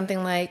saying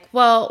something like,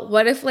 well,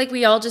 what if like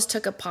we all just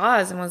took a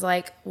pause and was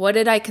like, what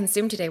did I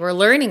consume today? We're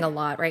learning a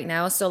lot right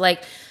now. So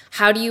like,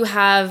 how do you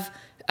have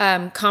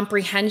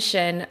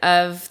comprehension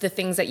of the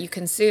things that you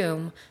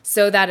consume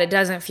so that it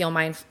doesn't feel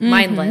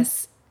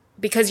mindless?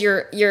 Because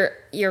you're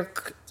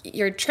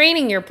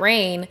training your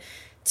brain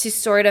to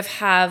sort of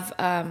have,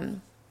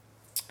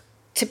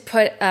 to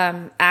put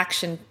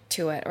action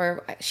to it.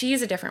 Or she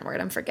used a different word,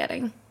 I'm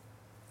forgetting.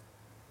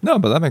 No,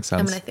 but that makes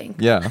sense. I'm gonna think.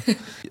 Yeah.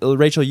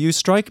 Rachel, you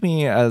strike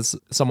me as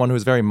someone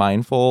who's very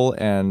mindful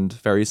and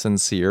very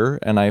sincere.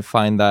 And I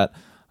find that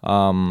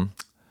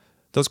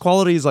those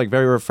qualities like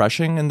very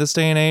refreshing in this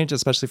day and age,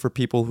 especially for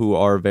people who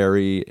are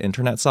very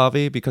internet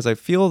savvy, because I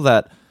feel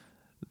that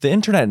the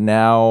internet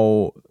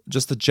now,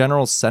 just the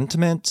general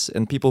sentiment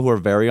and people who are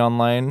very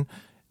online,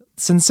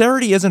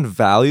 sincerity isn't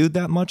valued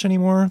that much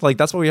anymore. Like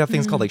that's why we have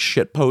things called like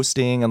shit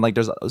posting and like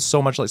there's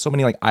so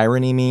many like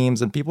irony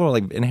memes and people are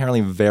like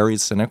inherently very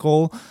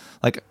cynical.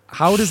 Like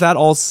how does that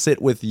all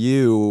sit with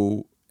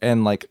you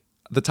and like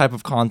the type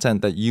of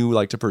content that you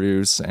like to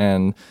produce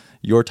and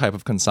your type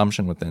of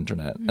consumption with the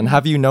internet? And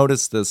have you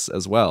noticed this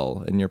as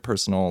well in your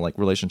personal like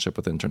relationship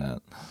with the internet?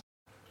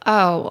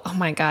 Oh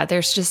my God,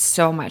 there's just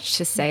so much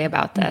to say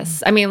about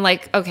this. I mean,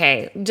 like,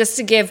 okay, just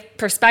to give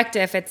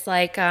perspective, it's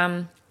like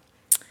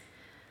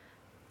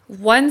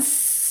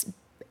once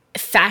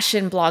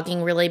fashion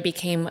blogging really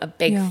became a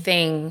big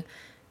thing,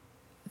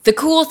 the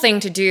cool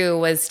thing to do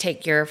was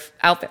take your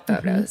outfit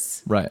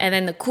photos. Right. And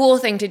then the cool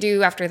thing to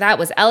do after that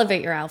was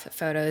elevate your outfit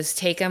photos,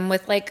 take them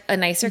with like a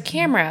nicer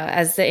camera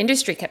as the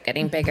industry kept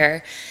getting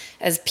bigger,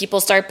 as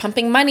people started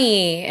pumping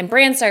money and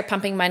brands started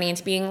pumping money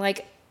into being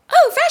like,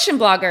 oh, fashion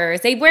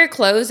bloggers, they wear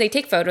clothes, they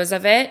take photos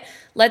of it.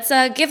 Let's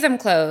give them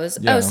clothes.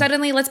 Yeah. Oh,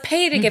 suddenly let's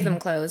pay to give them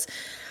clothes.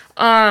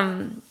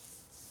 And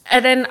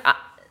then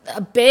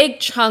a big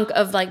chunk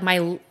of like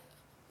my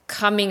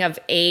coming of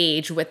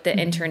age with the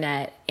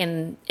internet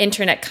and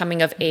internet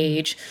coming of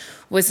age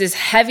was this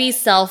heavy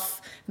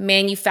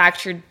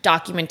self-manufactured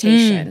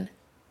documentation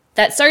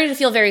that started to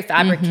feel very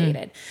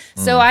fabricated.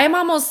 So I'm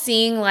almost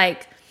seeing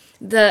like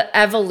the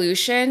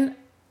evolution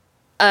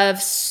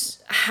of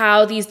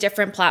how these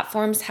different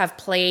platforms have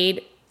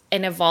played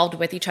and evolved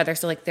with each other.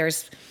 So like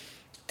there's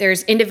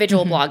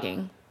individual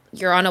blogging.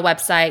 You're on a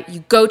website,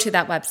 you go to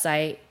that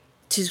website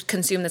to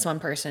consume this one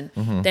person.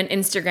 Then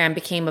Instagram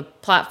became a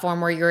platform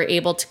where you're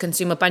able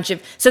to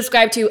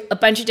subscribe to a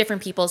bunch of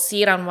different people,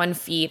 see it on one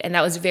feed. And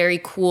that was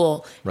very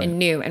cool and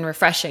new and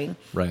refreshing.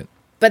 Right.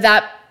 But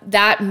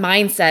that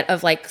mindset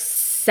of like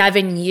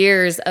 7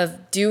 years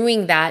of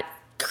doing that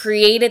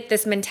created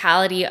this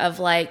mentality of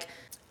like,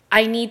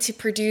 I need to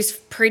produce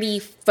pretty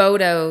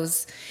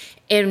photos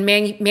and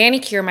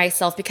manicure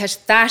myself, because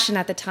fashion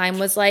at the time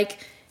was like,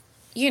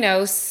 you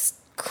know,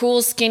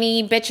 cool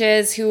skinny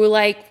bitches who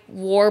like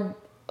wore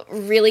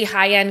really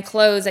high-end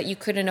clothes that you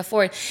couldn't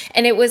afford.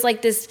 And it was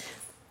like this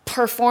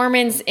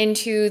performance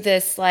into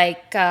this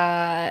like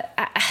I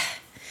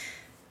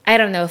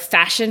don't know,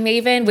 fashion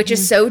maven, which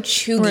is so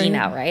chuggy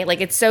now, right?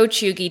 Like it's so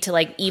chuggy to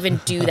like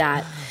even do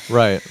that.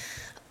 Right.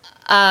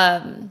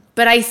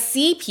 But I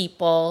see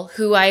people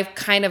who I've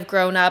kind of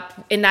grown up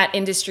in that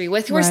industry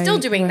with who are still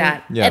doing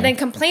that, and then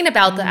complain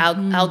about the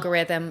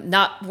algorithm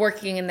not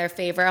working in their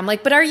favor. I'm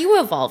like, but are you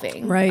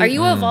evolving? Right. Are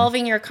you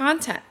evolving your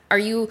content?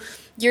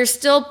 You're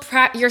still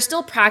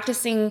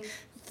practicing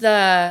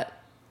the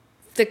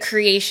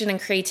creation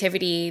and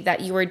creativity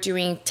that you were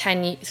doing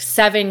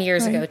 7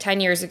 years ago,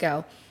 10 years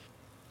ago.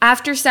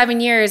 After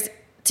 7 years,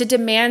 to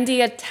demand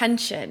the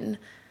attention,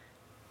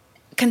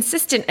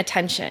 consistent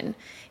attention,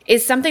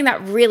 is something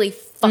that really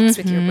fucks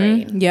with your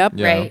brain. Yep.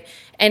 Right?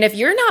 And if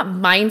you're not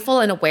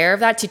mindful and aware of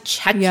that, to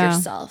check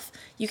yourself,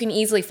 you can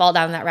easily fall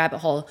down that rabbit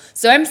hole.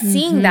 So I'm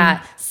seeing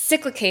that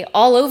cyclicate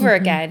all over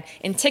again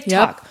in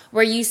TikTok,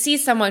 where you see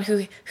someone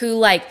who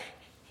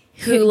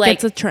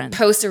gets a trend.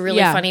 posts a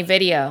really funny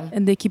video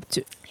And they keep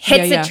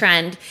hits a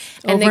trend,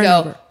 and Over they and go,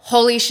 over.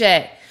 holy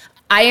shit,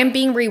 I am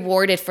being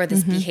rewarded for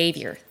this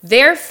behavior.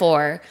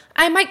 Therefore,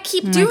 I might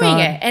keep doing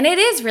it. And it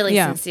is really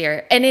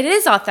sincere and it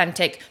is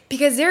authentic,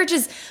 because they're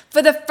just,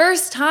 for the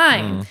first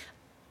time,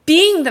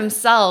 being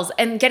themselves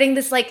and getting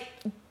this like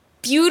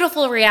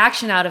beautiful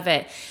reaction out of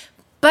it.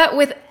 But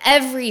with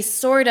every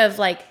sort of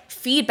like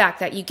feedback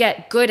that you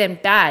get, good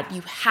and bad,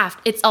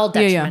 it's all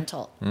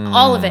detrimental.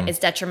 All of it is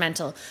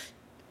detrimental.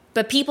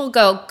 But people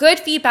go,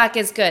 good feedback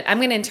is good. I'm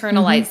going to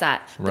internalize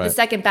that. But the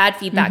second bad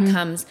feedback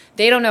comes,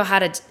 they don't know how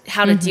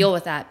to deal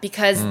with that,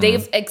 because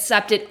they've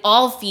accepted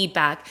all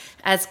feedback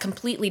as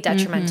completely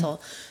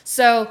detrimental.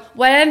 So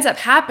what ends up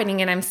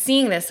happening, and I'm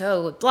seeing this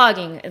with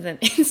blogging and then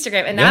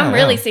Instagram, and now I'm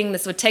really seeing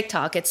this with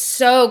TikTok. It's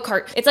so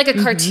it's like a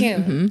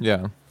cartoon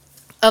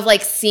of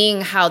like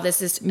seeing how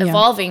this is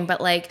evolving. But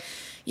like,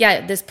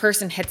 this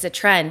person hits a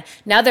trend.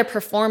 Now they're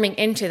performing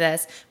into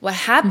this. What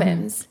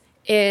happens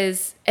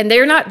is, and they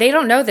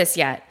don't know this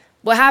yet,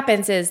 what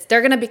happens is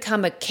they're going to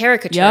become a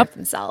caricature of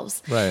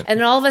themselves. Right. And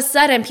then all of a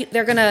sudden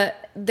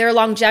their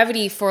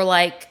longevity for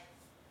like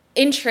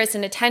interest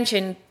and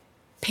attention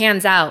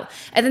pans out.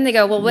 And then they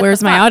go, well,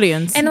 where's my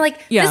audience? And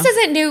like, this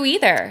isn't new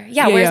either.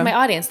 Where's my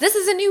audience? This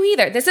isn't new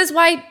either. This is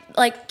why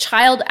like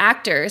child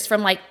actors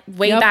from like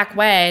way back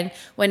when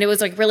it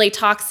was like really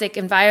toxic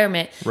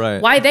environment,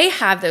 why they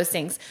have those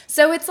things.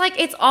 So it's like,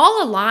 it's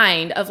all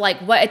aligned of like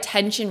what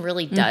attention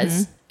really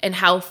does. And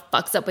how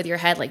fucks up with your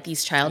head, like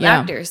these child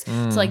actors.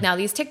 So like now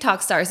these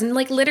TikTok stars, and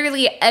like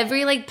literally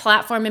every like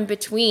platform in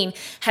between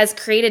has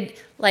created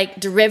like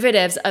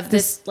derivatives of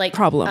this like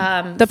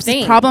problem.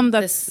 Thing. Problem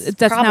that's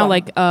now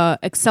like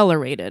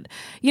accelerated.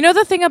 You know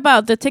the thing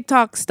about the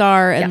TikTok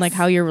star and like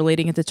how you're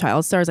relating it to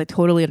child stars, I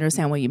totally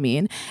understand what you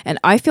mean. And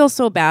I feel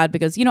so bad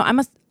because, you know,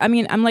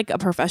 I'm like a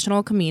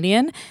professional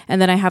comedian,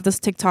 and then I have this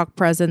TikTok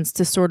presence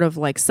to sort of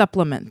like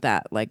supplement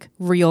that like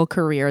real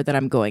career that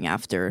I'm going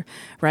after,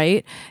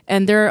 right?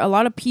 And there are a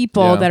lot of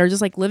people that are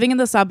just like living in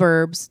the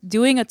suburbs,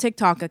 doing a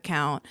TikTok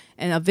account,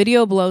 and a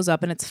video blows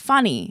up and it's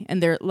funny,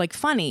 and they're like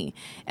funny,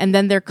 and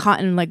then they're caught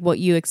in like what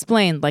you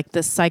explained, like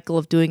this cycle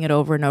of doing it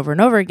over and over and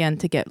over again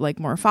to get like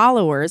more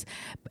followers.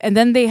 And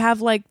then they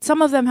have like,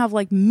 some of them have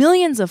like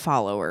millions of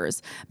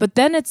followers, but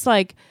then it's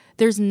like,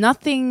 there's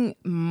nothing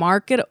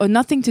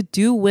nothing to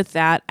do with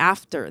that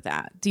after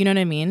that. Do you know what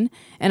I mean?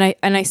 And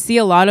I see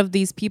a lot of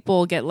these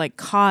people get like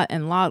caught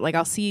and like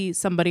I'll see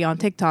somebody on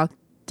TikTok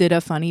did a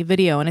funny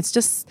video, and it's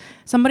just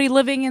somebody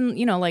living in,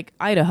 you know, like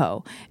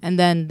Idaho, and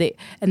then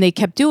they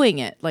kept doing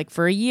it like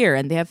for a year,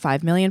 and they have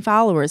 5 million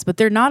followers, but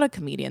they're not a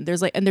comedian.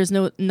 There's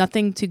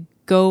nothing to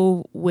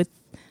go with.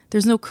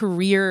 There's no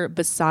career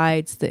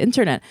besides the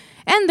internet.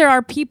 And there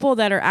are people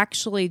that are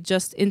actually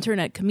just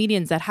internet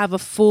comedians that have a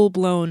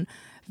full-blown,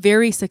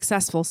 very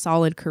successful,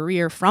 solid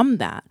career from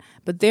that.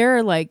 But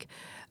they're like,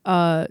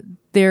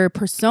 their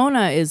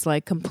persona is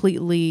like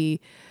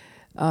completely,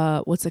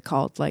 what's it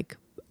called? Like,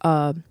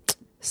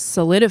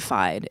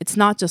 solidified. It's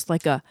not just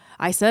like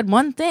I said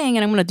one thing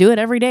and I'm going to do it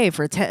every day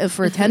for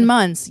 10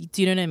 months.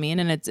 Do you know what I mean?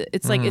 And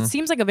it's like, it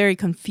seems like a very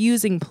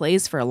confusing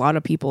place for a lot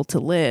of people to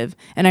live.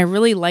 And I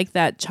really like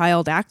that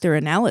child actor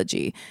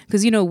analogy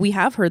because, you know, we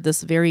have heard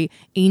this very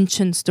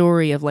ancient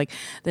story of like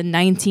the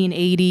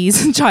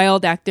 1980s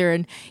child actor.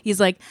 And he's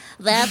like,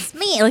 that's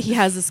me. Like he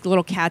has this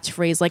little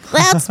catchphrase like,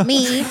 that's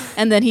me.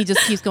 And then he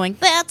just keeps going,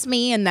 that's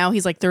me. And now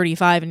he's like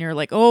 35 and you're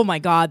like, oh my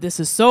God, this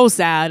is so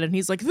sad. And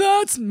he's like,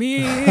 that's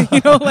me.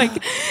 You know, like,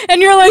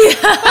 and you're like,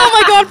 oh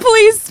my God,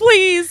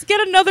 please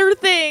get another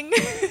thing.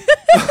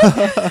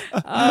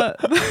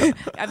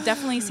 I've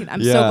definitely seen.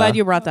 I'm so glad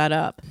you brought that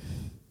up.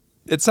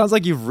 It sounds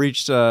like you've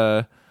reached,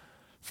 for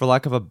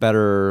lack of a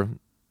better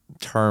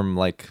term,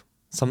 like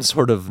some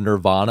sort of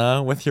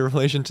nirvana with your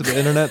relation to the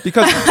internet,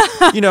 because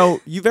you know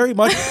you very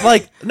much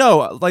like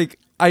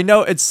I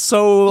know it's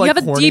so like you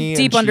have a corny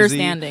deep and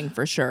understanding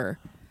for sure.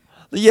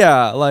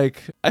 Yeah,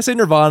 like I say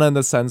nirvana in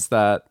the sense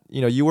that, you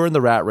know, you were in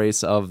the rat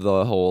race of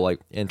the whole like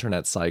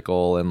internet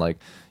cycle and like,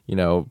 you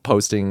know,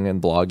 posting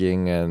and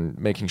blogging and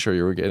making sure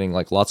you were getting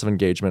like lots of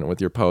engagement with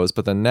your posts.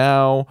 But then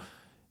now,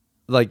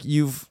 like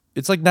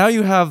it's like now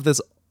you have this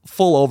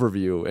full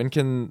overview and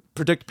can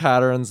predict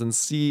patterns and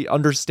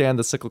understand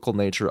the cyclical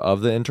nature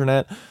of the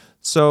internet.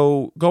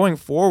 So going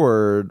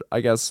forward, I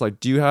guess, like,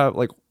 do you have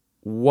like,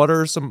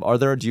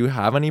 do you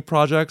have any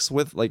projects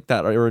with like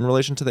that are in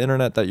relation to the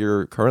internet that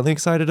you're currently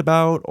excited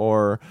about,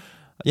 or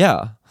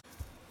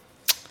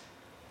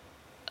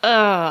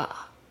I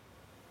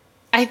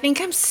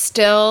think I'm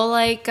still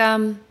like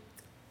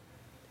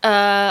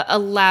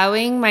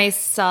allowing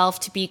myself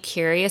to be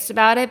curious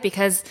about it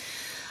because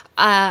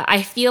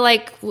I feel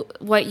like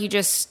what you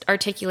just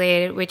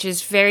articulated, which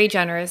is very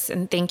generous,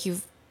 and thank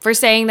you for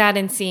saying that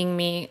and seeing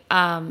me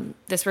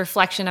this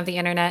reflection of the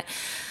internet.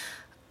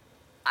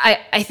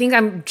 I think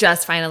I'm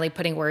just finally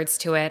putting words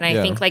to it. And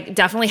I think like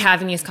definitely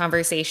having these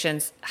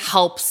conversations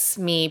helps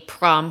me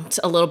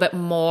prompt a little bit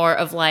more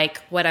of like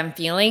what I'm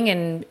feeling.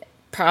 And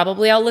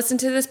probably I'll listen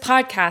to this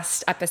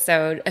podcast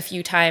episode a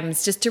few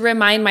times just to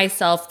remind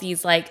myself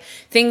these like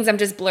things I'm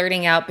just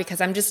blurting out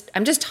because I'm just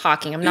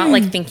talking. I'm not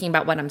like thinking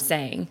about what I'm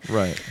saying.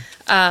 Right.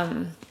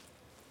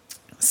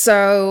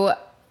 So,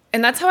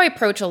 and that's how I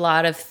approach a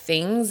lot of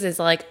things is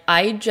like,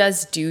 I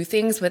just do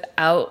things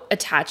without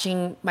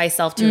attaching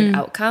myself to an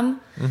outcome.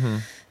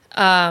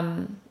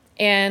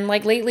 And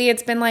like lately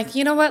it's been like,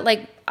 you know what?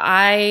 Like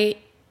I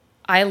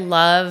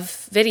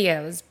love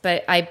videos,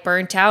 but I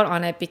burnt out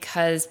on it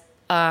because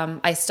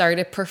I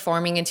started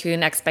performing into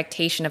an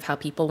expectation of how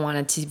people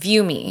wanted to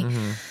view me.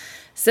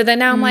 So then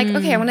now I'm like,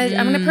 okay, I'm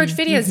gonna approach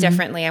videos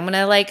differently. I'm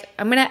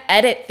gonna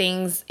edit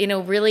things in a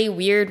really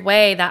weird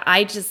way that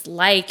I just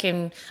like,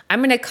 and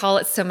I'm gonna call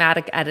it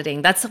somatic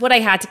editing. That's what I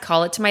had to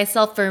call it to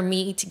myself for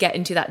me to get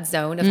into that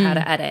zone of how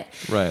to edit.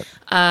 Right.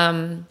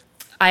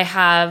 I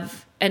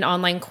have an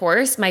online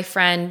course. My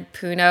friend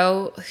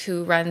Puno,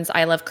 who runs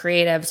I Love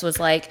Creatives, was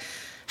like,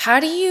 how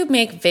do you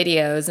make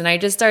videos? And I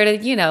just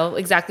started, you know,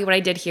 exactly what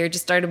I did here,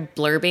 just started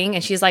blurbing.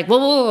 And she's like,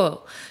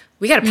 whoa.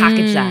 We got to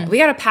package that. We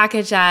got to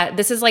package that.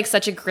 This is like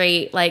such a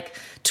great like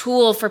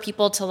tool for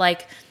people to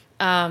like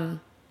to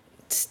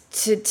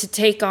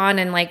take on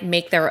and like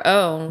make their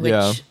own,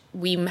 which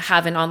we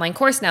have an online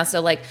course now.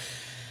 So like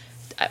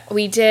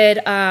we did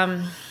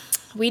a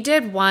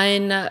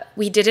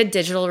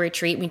digital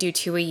retreat. We do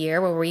 2 a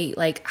year where we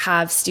like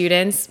have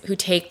students who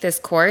take this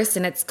course,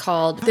 and it's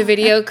called the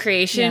video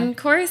creation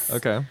course.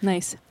 Okay.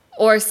 Nice.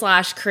 Or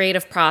 /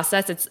 creative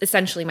process. It's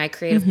essentially my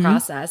creative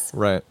process.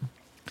 Right.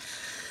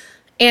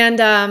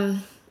 And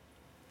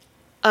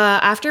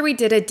after we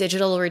did a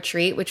digital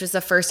retreat, which was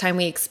the first time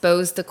we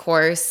exposed the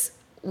course,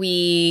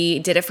 we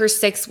did it for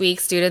 6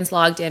 weeks. Students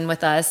logged in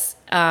with us.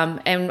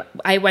 And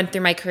I went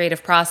through my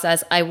creative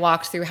process. I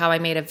walked through how I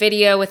made a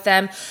video with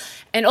them.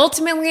 And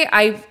ultimately,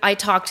 I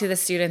talked to the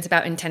students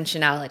about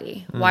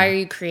intentionality. Why are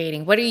you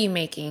creating? What are you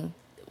making?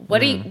 What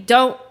do you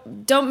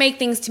don't make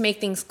things to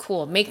make things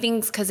cool. Make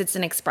things because it's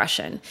an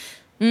expression.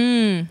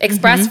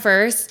 Express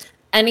first.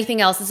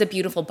 Anything else is a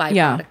beautiful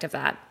byproduct of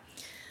that.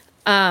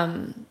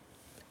 And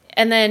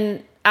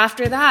then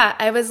after that,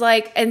 I was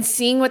like, and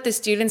seeing what the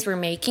students were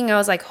making, I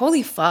was like,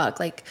 holy fuck,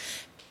 like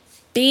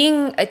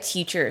being a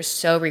teacher is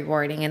so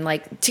rewarding. And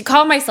like to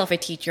call myself a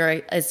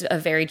teacher is a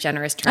very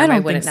generous term. I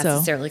wouldn't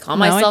necessarily call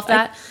myself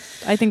that.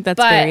 I think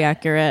that's very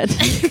accurate.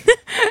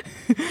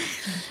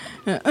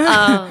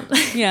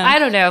 I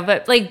don't know,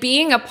 but like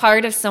being a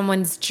part of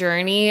someone's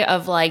journey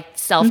of like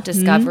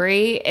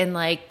self-discovery and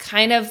like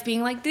kind of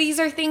being like, these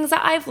are things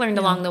that I've learned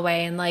along the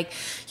way. And like,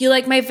 you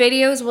like my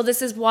videos? Well,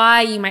 this is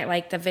why you might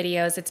like the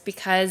videos. It's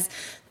because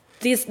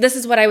this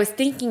is what I was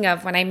thinking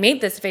of when I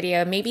made this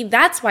video. Maybe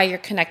that's why you're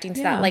connecting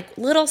to that like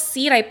little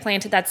seed I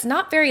planted that's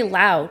not very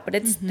loud, but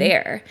it's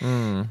there.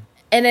 And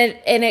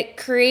it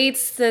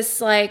creates this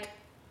like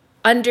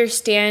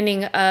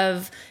understanding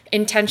of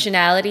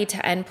intentionality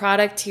to end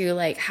product to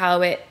like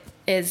how it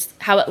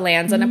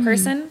lands on a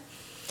person.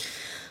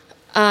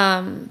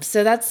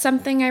 So that's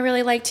something I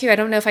really like too. I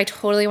don't know if I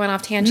totally went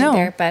off tangent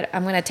there, but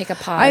I'm going to take a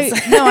pause.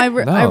 I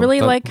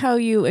really like how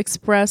you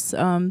express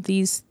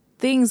these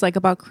things like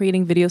about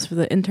creating videos for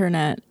the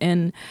internet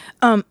in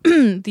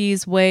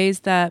these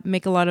ways that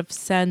make a lot of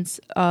sense,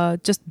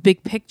 just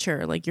big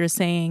picture. Like you're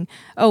saying,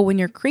 when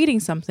you're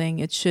creating something,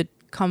 it should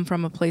come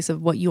from a place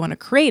of what you want to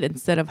create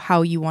instead of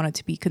how you want it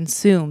to be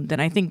consumed.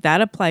 And I think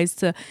that applies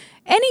to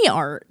any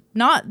art,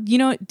 not, do you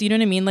know what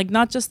I mean? Like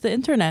not just the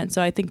internet.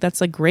 So I think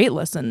that's a great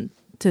lesson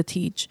to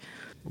teach.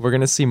 We're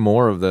gonna see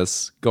more of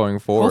this going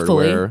forward.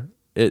 Hopefully. Where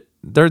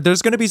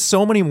there's gonna be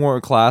so many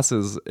more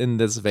classes in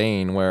this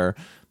vein where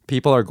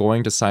people are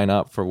going to sign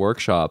up for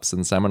workshops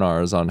and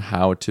seminars on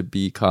how to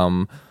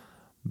become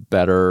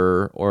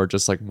better or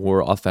just like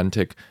more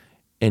authentic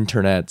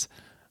internet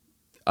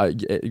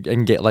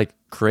and get like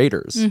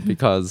creators,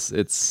 because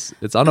it's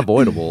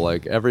unavoidable.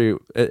 Like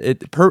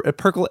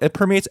it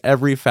permeates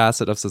every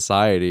facet of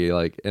society,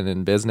 like and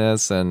in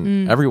business,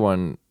 and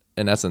everyone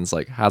in essence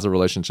like has a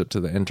relationship to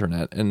the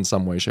internet in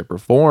some way, shape, or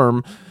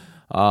form.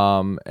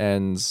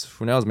 And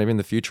who knows, maybe in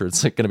the future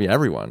it's like going to be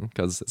everyone,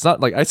 because it's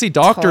not like I see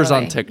doctors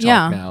on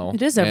TikTok now.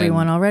 It is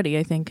everyone already,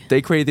 I think.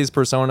 They create these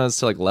personas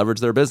to like leverage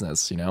their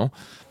business,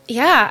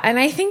 Yeah, and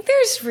I think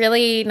there's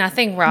really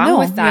nothing wrong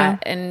with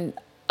that. Yeah. And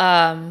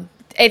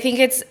I think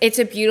it's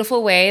a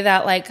beautiful way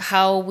that like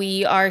how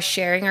we are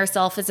sharing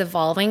ourselves is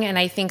evolving, and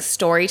I think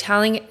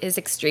storytelling is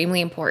extremely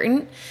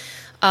important.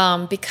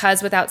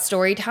 Because without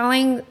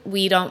storytelling,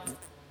 we don't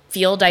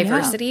feel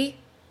diversity,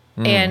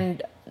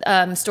 and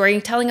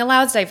storytelling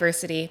allows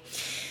diversity.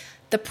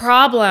 The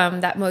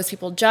problem that most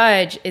people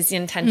judge is the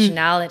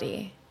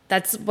intentionality.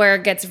 That's where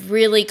it gets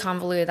really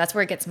convoluted. That's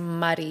where it gets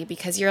muddy,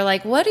 because you're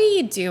like, what are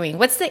you doing?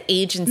 What's the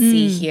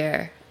agency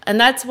here? And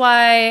that's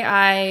why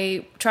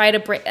I try to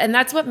break, and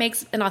that's what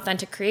makes an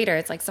authentic creator.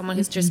 It's like someone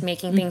who's just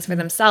making things for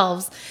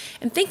themselves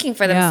and thinking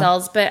for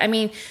themselves. But I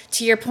mean,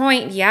 to your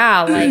point,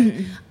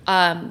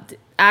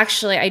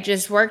 actually, I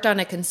just worked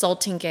on a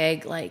consulting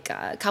gig like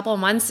a couple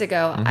of months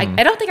ago. I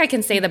don't think I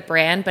can say the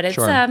brand, but it's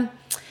a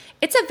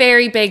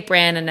very big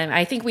brand, and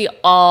I think we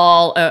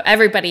all,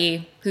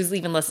 everybody who's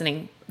even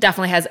listening,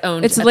 definitely has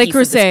owned it's a Le piece Creuset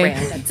of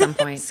this brand at some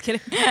point. Just kidding.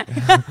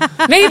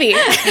 Maybe.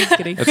 Just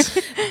kidding.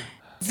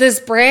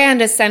 This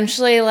brand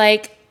essentially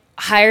like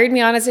hired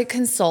me on as a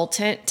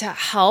consultant to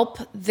help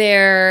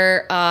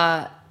their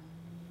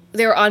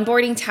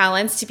onboarding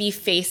talents to be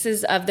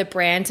faces of the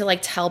brand, to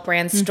like tell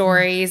brand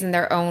stories in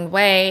their own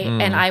way.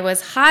 And I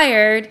was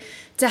hired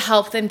to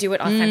help them do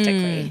it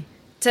authentically,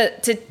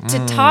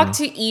 to talk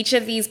to each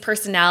of these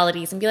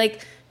personalities and be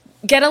like,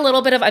 get a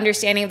little bit of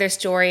understanding of their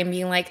story and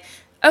being like,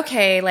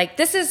 okay, like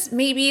this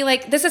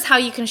is how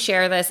you can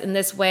share this in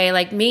this way.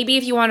 Like maybe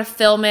if you want to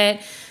film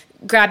it,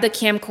 grab the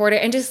camcorder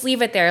and just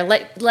leave it there.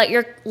 Let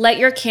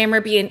your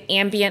camera be an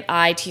ambient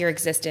eye to your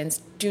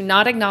existence. Do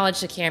not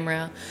acknowledge the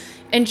camera.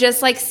 And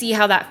just like see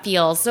how that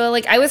feels. So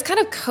like I was kind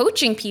of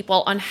coaching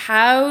people on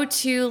how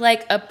to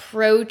like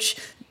approach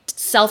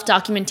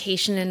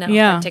self-documentation in an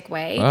authentic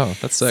way. Oh,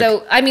 that's sick.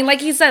 So I mean,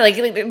 like you said, like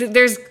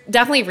there's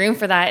definitely room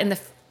for that in the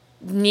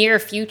near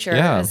future.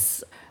 Yeah.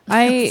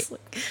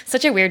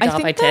 Such a weird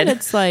job I did.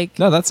 It's like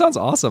no, that sounds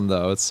awesome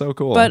though. It's so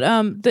cool. But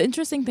the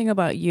interesting thing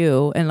about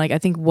you, and like I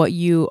think what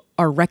you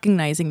are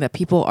recognizing that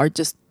people are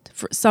just,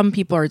 some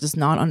people are just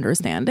not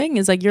understanding,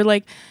 is like you're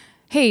like,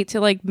 hey,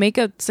 to like make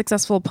a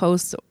successful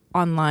post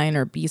online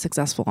or be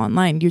successful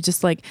online, you're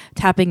just like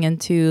tapping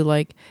into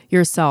like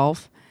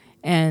yourself,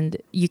 and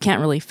you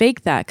can't really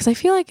fake that. Because I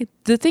feel like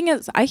the thing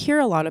is, I hear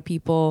a lot of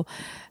people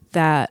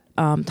that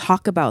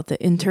talk about the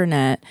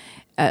internet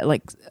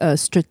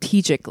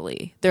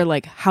strategically. They're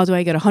like, how do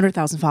I get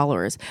 100,000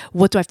 followers?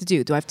 What do I have to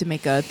do? Do I have to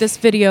make this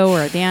video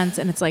or a dance?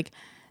 And it's like,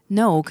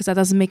 no, because that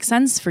doesn't make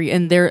sense for you.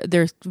 And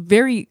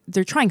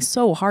they're trying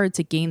so hard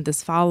to gain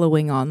this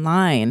following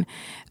online,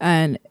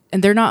 and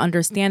they're not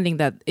understanding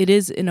that it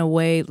is in a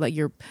way like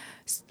you're,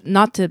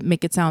 not to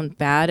make it sound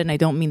bad, and I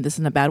don't mean this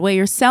in a bad way,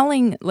 you're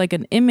selling like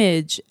an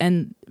image,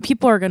 and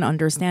people are going to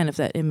understand if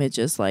that image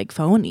is like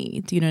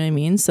phony. Do you know what I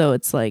mean? So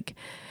it's like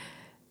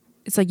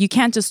you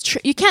can't just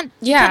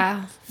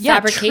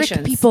fabrications.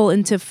 Trick people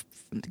into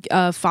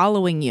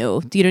following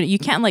you. You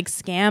can't like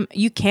scam.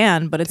 You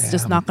can, but it's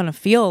just not gonna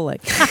feel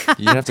like.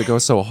 You have to go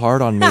so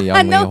hard on me.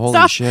 On no, me. Holy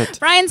stop. shit,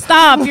 Brian,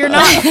 stop! You're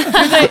not.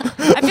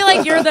 I feel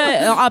like you're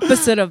the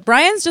opposite of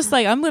Brian's. Just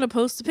like, I'm gonna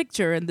post a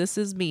picture and this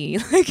is me.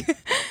 Like,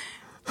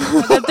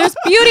 there's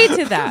beauty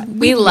to that.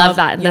 We love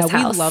that in this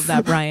house. We love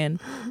that, Brian.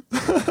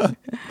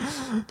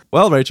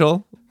 Well,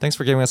 Rachel, thanks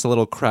for giving us a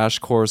little crash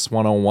course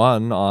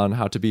 101 on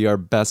how to be our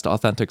best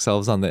authentic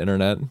selves on the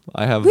internet.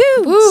 I have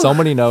so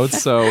many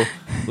notes. So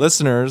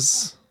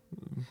listeners,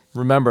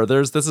 remember,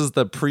 this is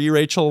the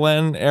pre-Rachel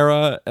Wen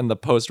era and the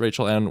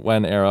post-Rachel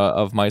Wen era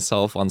of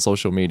myself on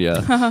social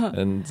media.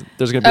 And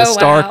there's going to be a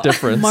stark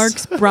difference.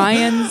 Mark's,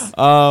 Brian's.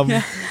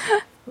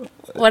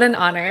 What an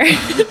honor.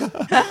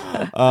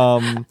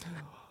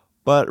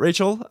 But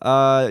Rachel,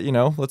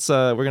 let's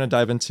we're going to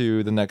dive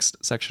into the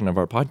next section of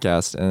our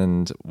podcast,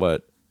 and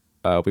what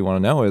we want to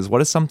know is,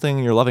 what is something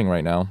you're loving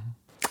right now?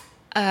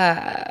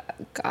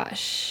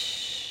 Gosh,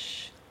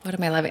 what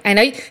am I loving? I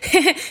know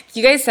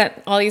you guys sent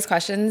all these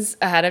questions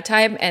ahead of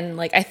time, and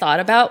like I thought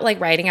about like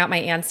writing out my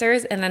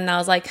answers, and then I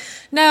was like,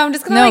 no, I'm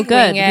just gonna like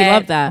good. wing it. We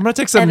love that. I'm gonna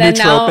take some And then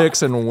now-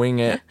 nootropics and wing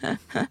it.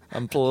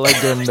 I'm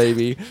plugged in,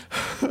 baby.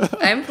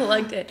 I'm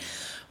plugged in.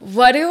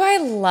 What do I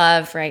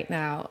love right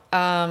now?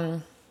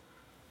 I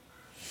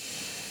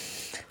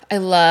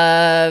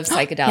love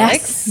psychedelics.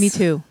 Yes, me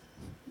too.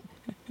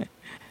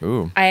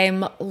 Ooh.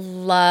 I'm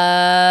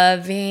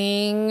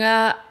loving.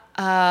 Oh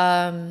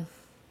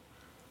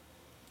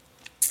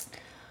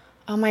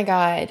my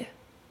God.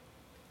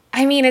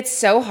 I mean, it's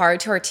so hard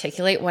to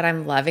articulate what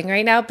I'm loving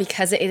right now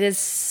because it is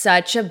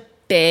such a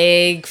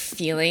big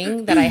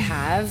feeling that I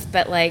have.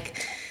 But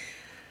like,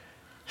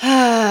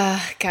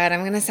 God, I'm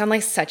going to sound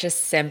like such a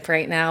simp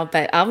right now,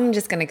 but I'm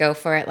just going to go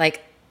for it.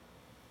 Like,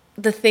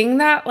 the thing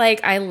that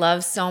like I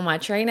love so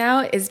much right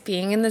now is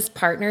being in this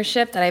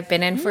partnership that I've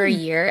been in for a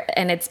year,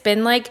 and it's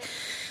been like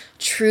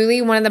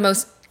truly one of the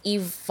most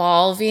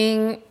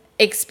evolving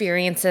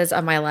experiences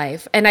of my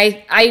life. And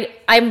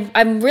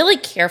I'm really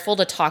careful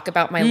to talk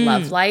about my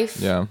love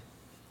life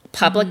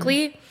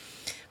publicly,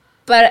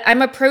 but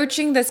I'm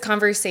approaching this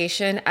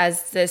conversation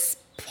as this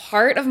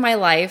part of my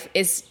life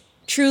is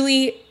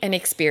truly an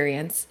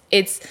experience.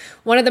 It's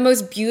one of the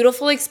most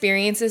beautiful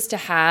experiences to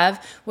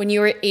have when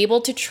you are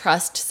able to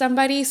trust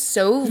somebody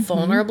so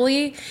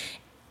vulnerably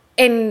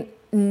and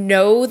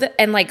know that,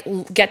 and like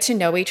get to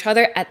know each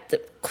other at the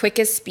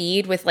quickest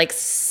speed with like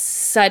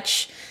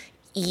such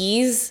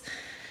ease.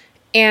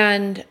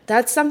 And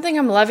that's something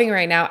I'm loving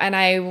right now. And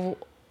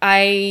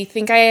I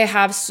think I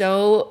have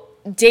so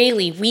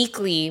daily,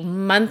 weekly,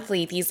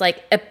 monthly, these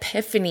like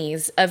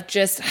epiphanies of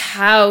just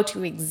how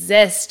to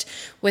exist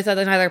with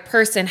another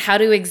person, how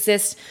to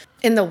exist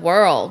in the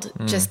world,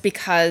 just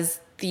because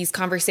these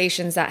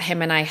conversations that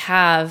him and I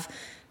have.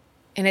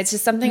 And it's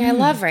just something I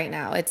love right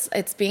now.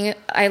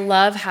 I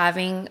love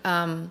having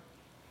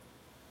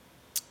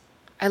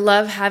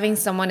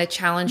someone to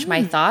challenge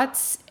my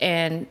thoughts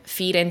and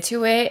feed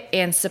into it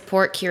and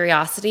support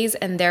curiosities,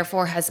 and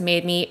therefore has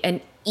made me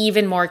an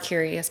even more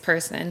curious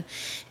person.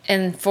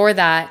 And for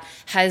that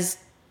has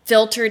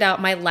filtered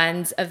out my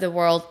lens of the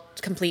world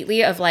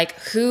completely of like,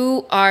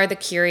 who are the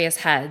curious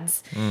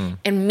heads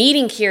and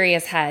meeting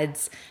curious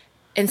heads.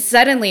 And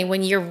suddenly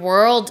when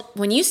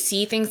you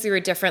see things through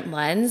a different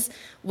lens,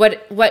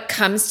 what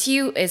comes to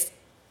you is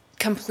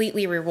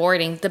completely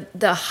rewarding.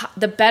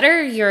 The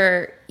better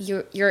you're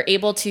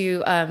able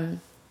to, I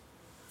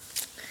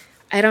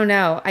don't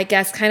know, I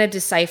guess kind of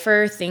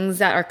decipher things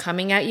that are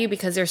coming at you,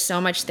 because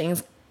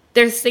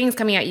there's things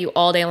coming at you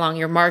all day long.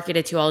 You're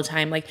marketed to all the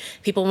time. Like,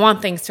 people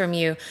want things from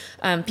you.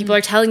 People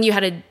are telling you how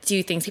to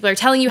do things. People are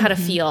telling you how to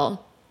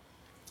feel.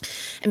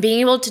 And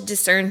being able to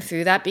discern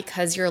through that,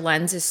 because your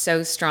lens is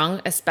so strong,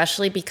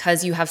 especially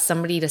because you have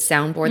somebody to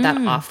soundboard that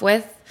off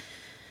with,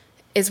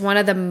 is one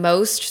of the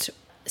most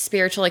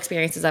spiritual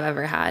experiences I've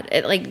ever had.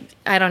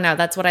 I don't know.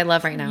 That's what I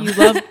love right now. You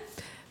love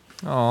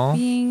Aww.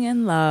 being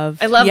in love.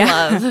 I love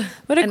love.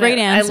 What a great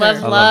answer. I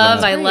love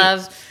love. I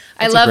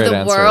love great the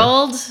answer.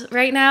 world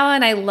right now,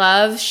 and I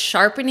love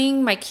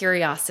sharpening my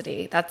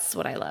curiosity. That's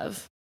what I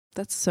love.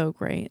 That's so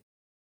great.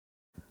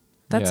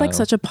 That's Yeah. like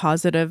such a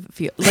positive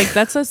feel. Like,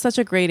 that's such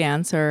a great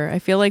answer. I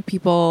feel like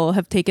people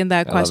have taken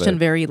that I love question it.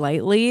 very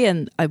lightly,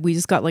 and we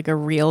just got like a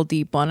real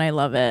deep one. I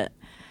love it.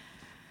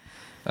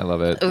 I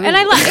love it. And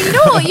I like, you know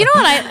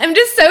what I'm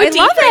just so I deep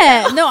love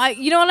right it. No,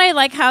 you know what I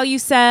like how you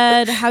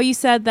said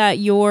that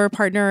your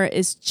partner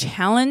is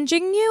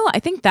challenging you. I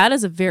think that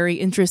is a very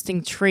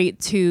interesting trait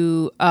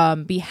to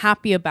be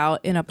happy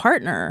about in a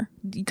partner,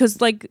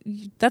 because like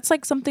that's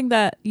like something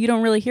that you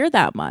don't really hear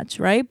that much,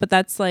 right? But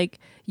that's like,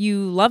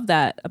 you love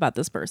that about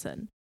this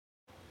person.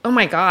 Oh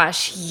my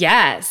gosh,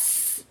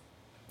 yes.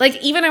 Like,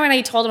 even when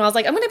I told him, I was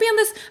like, I'm going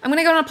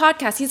to go on a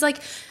podcast. He's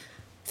like,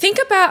 think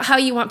about how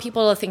you want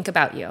people to think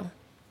about you.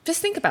 Just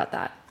think about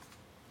that.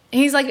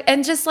 And he's like,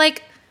 and just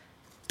like,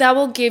 that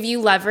will give you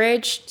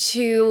leverage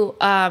to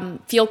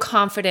feel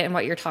confident in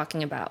what you're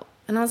talking about.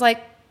 And I was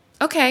like,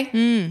 okay.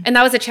 And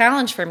that was a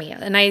challenge for me.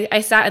 And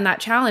I sat in that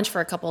challenge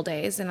for a couple of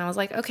days, and I was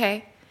like,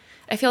 okay,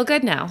 I feel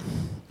good now,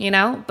 you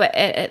know? But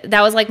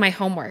that was like my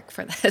homework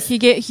for this.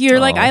 You're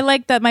like, Aw. I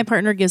like that my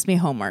partner gives me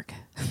homework.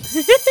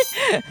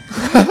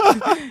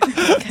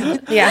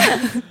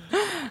 Yeah.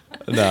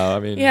 No, I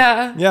mean,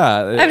 Yeah.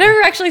 yeah. I've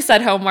never actually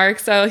said homework,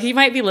 so he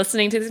might be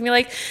listening to this and be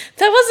like,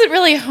 that wasn't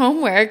really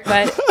homework,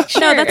 but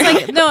sure.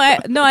 No,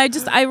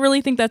 that's like I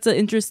really think that's an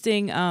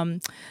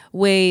interesting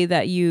way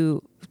that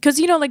you, because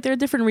you know, like there are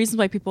different reasons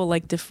why people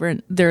like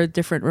there are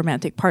different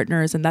romantic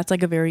partners, and that's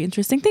like a very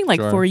interesting thing. Like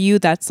Sure. for you,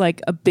 that's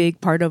like a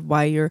big part of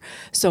why you're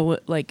so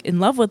like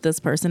in love with this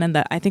person, and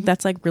that I think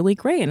that's like really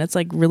great, and it's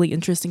like really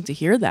interesting to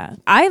hear that.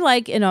 I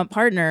like in a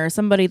partner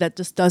somebody that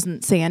just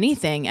doesn't say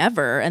anything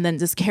ever, and then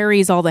just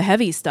carries all the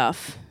heavy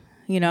stuff,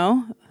 you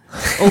know.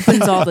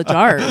 Opens all the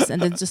jars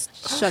and then just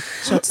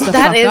shuts the fuck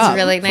That is up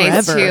really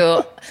nice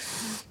forever. too.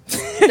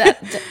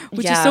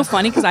 Which is so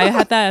funny, because I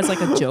had that as like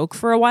a joke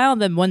for a while.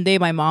 And then one day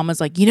my mom was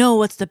like, you know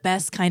what's the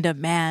best kind of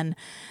man?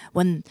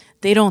 when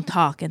they don't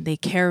talk and they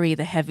carry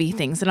the heavy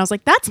things. And I was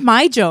like, that's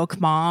my joke,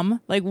 Mom.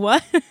 Like,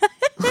 what?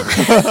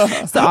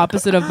 It's the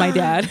opposite of my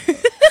dad.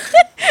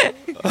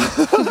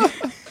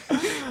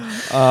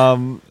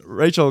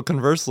 Rachel,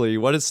 conversely,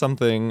 what is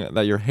something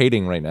that you're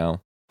hating right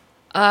now?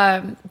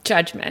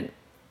 Judgment.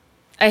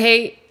 I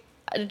hate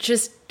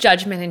just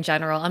judgment in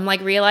general. I'm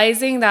like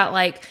realizing that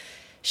like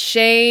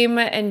shame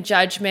and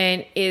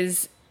judgment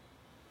is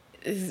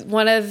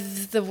one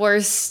of the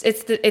worst.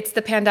 It's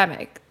the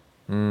pandemic.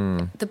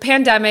 The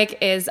pandemic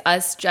is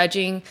us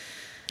judging.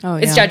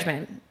 It's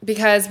judgment,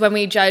 because when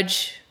we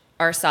judge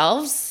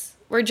ourselves,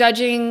 we're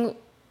judging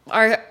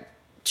our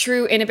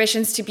true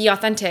inhibitions to be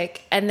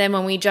authentic. And then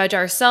when we judge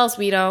ourselves,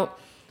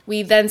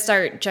 we then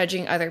start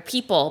judging other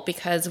people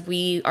because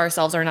we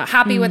ourselves are not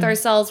happy with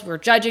ourselves. We're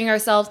judging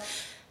ourselves.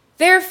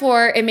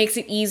 Therefore, it makes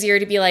it easier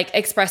to be like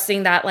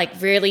expressing that like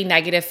really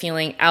negative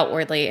feeling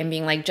outwardly and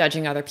being like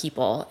judging other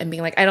people and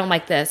being like, I don't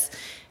like this.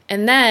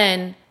 And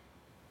then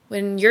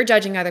when you're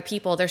judging other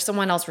people, there's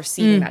someone else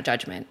receiving that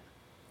judgment.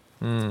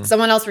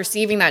 Someone else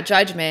receiving that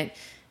judgment.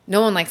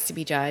 No one likes to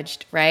be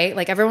judged, right?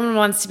 Like everyone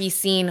wants to be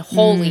seen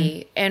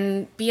wholly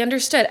and be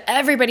understood.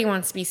 Everybody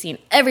wants to be seen.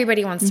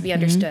 Everybody wants to be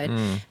understood.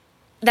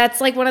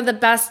 That's like one of the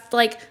best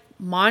like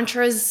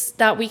mantras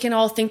that we can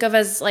all think of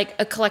as like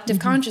a collective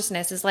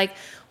consciousness is like,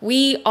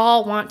 we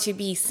all want to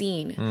be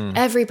seen.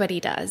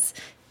 Everybody does.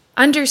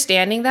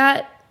 Understanding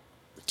that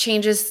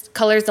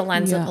colors the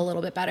lens a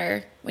little bit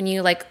better when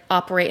you like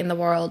operate in the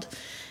world.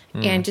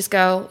 And just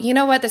go, you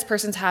know what? This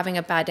person's having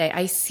a bad day.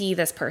 I see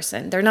this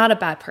person. They're not a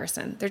bad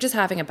person. They're just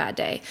having a bad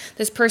day.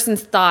 This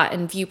person's thought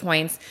and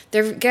viewpoints,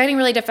 they're getting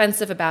really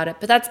defensive about it.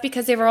 But that's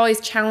because they were always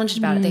challenged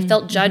about it. They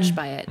felt judged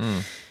by it.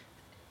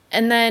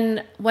 And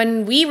then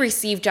when we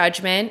receive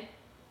judgment,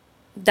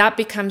 that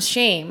becomes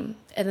shame.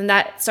 And then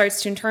that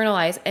starts to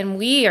internalize. And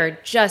we are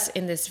just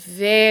in this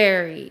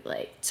very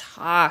like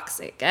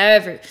toxic,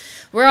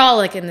 we're all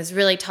like in this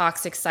really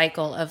toxic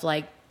cycle of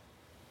like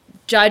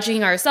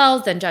judging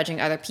ourselves, then judging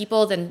other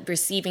people, then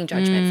receiving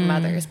judgment from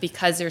others,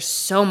 because there's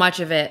so much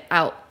of it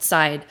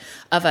outside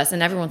of us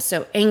and everyone's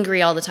so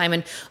angry all the time.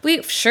 And we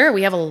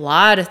have a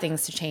lot of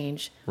things to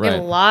change. We have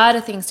a lot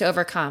of things to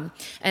overcome.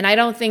 And I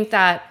don't think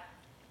that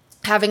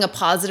having a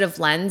positive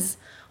lens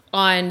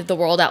on the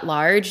world at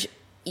large,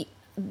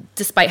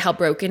 despite how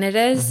broken it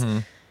is,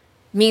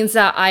 means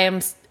that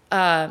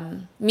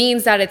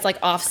means that it's like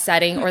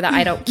offsetting or that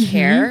I don't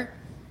care.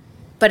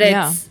 But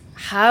it's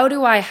how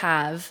do I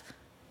have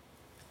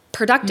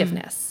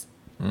productiveness?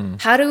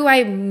 How do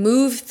I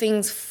move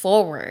things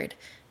forward,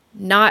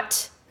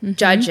 not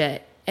judge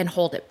it and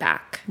hold it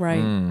back?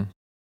 Right.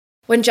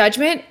 When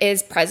judgment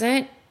is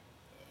present,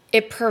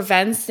 it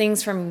prevents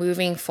things from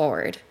moving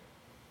forward.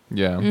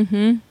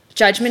 Yeah.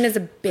 Judgment is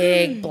a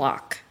big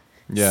block.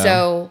 Yeah.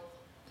 So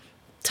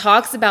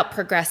talks about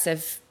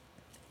progressive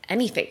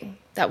anything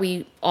that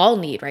we all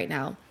need right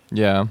now.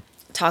 Yeah.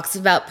 Talks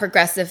about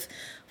progressive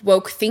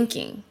woke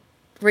thinking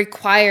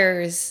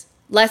requires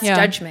less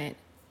judgment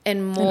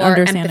and more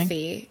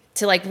empathy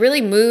to like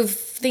really move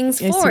things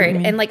forward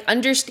and like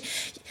understand.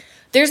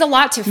 There's a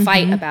lot to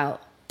fight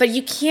about, but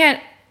you cannot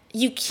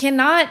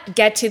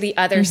get to the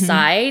other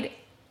side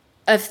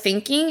of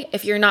thinking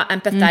if you're not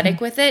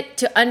empathetic with it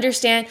to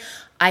understand.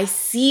 I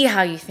see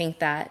how you think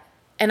that,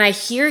 and I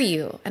hear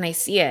you, and I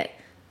see it.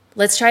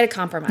 Let's try to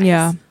compromise.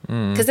 Yeah,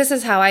 because this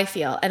is how I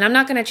feel, and I'm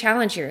not going to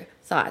challenge your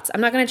thoughts. I'm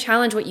not going to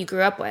challenge what you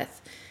grew up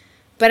with.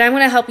 But I'm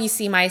going to help you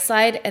see my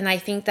side. And I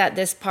think that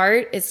this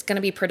part is going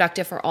to be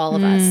productive for all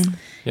of us.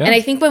 Yeah. And I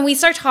think when we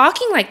start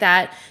talking like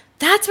that,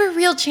 that's where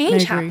real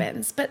change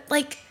happens. But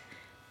like,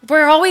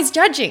 we're always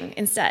judging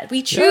instead.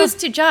 We choose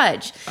to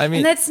judge. I mean,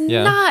 and that's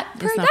not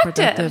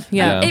productive.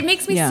 It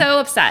makes me so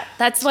upset.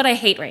 That's what I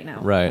hate right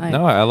now. Right.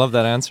 No, I love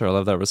that answer. I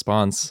love that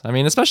response. I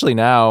mean, especially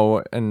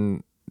now,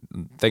 and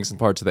thanks in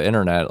part to the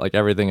internet, like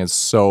everything is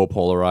so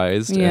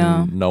polarized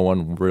and no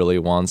one really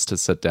wants to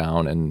sit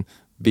down and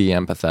be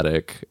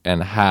empathetic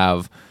and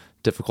have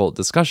difficult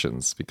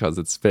discussions because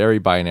it's very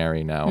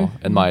binary now,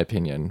 in my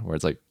opinion, where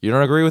it's like, you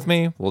don't agree with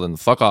me? Well, then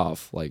fuck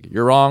off. Like,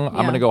 you're wrong.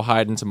 I'm going to go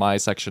hide into my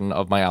section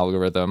of my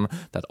algorithm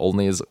that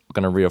only is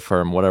going to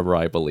reaffirm whatever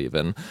I believe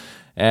in.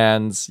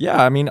 And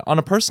I mean, on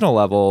a personal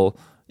level,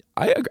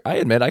 I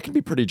admit I can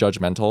be pretty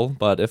judgmental,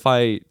 but if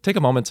I take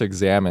a moment to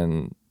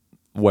examine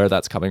where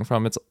that's coming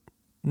from, it's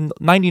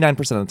 99%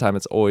 of the time,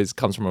 it's always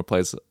comes from a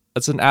place.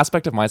 It's an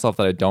aspect of myself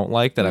that I don't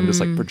like that I'm just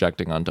like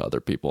projecting onto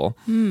other people.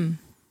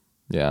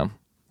 Yeah.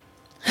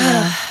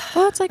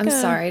 Well, it's like I'm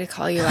sorry to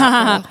call you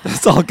out.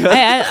 It's all good.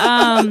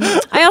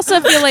 I also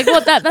feel like,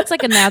 well, that's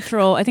like a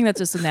natural. I think that's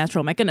just a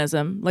natural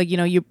mechanism. Like, you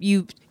know, you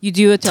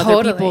do it to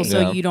other people,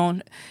 so you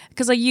don't.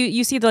 Because like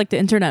you see the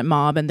internet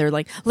mob, and they're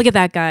like, look at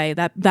that guy.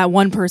 That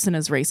one person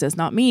is racist,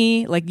 not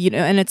me. Like, you know,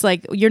 and it's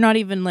like you're not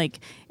even like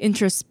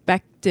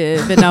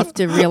introspective enough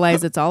to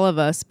realize it's all of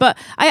us. But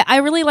I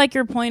really like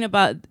your point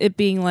about it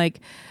being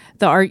like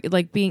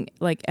being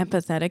like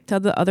empathetic to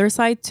the other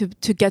side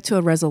to get to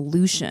a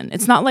resolution.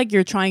 It's not like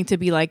you're trying to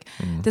be like,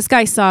 this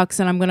guy sucks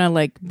and I'm gonna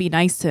like be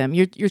nice to him.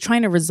 You're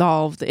trying to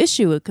resolve the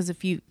issue, because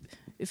if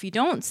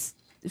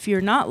if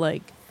you're not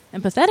like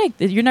empathetic,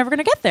 then you're never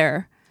gonna get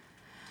there.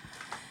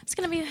 It's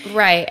gonna be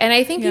right. And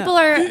I think people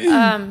are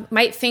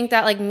might think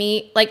that like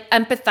me like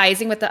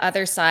empathizing with the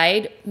other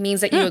side means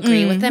that you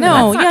agree with them.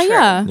 No, and that's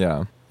not true.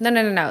 Yeah.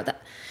 No.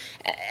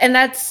 And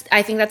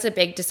I think that's a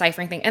big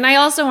deciphering thing. And I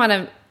also want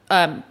to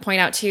point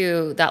out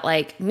too that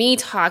like me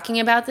talking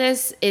about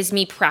this is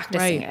me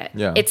practicing it.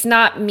 Yeah. It's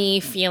not me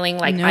feeling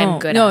like I'm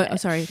good at it. Oh,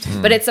 sorry.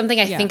 But it's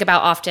something I think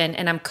about often,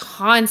 and I'm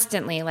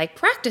constantly like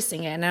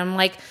practicing it. And I'm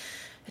like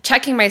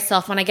checking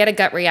myself when I get a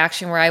gut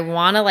reaction where I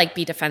want to like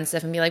be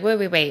defensive and be like,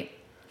 wait.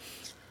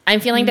 I'm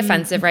feeling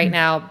defensive right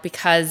now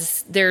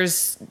because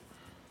there's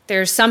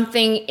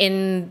something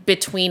in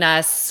between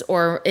us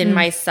or in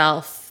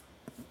myself,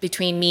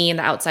 between me and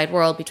the outside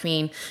world,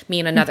 between me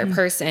and another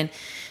person.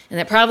 And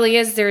it probably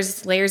is,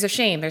 there's layers of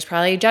shame. There's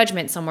probably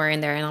judgment somewhere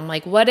in there. And I'm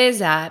like, what is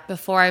that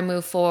before I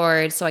move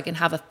forward so I can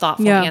have a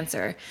thoughtful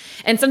answer?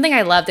 And something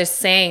I love, this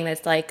saying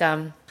that's like,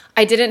 I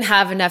didn't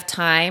have enough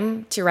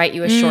time to write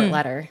you a short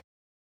letter.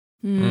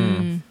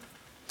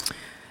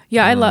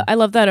 Yeah, I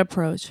love that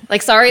approach.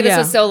 Like, sorry, this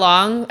was so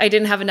long. I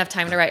didn't have enough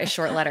time to write a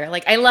short letter.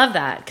 Like, I love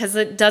that because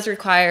it does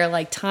require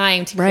like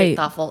time to create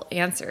thoughtful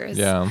answers.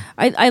 Yeah.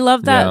 I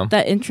love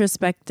that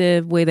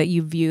introspective way that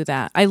you view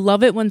that. I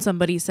love it when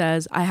somebody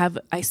says,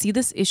 I see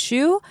this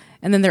issue,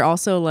 and then they're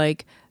also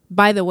like,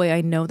 by the way,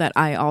 I know that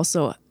I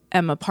also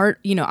am a part,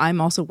 I'm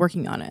also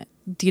working on it.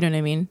 Do you know what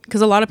I mean?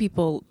 Because a lot of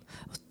people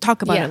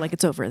talk about it like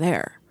it's over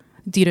there.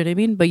 Do you know what I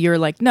mean? But you're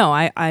like, no,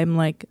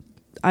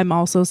 I'm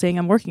also saying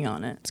I'm working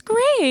on it. It's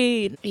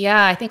great.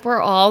 Yeah, I think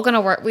we're all going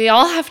to work. We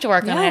all have to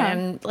work on it.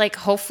 And like,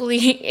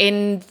 hopefully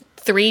in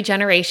 3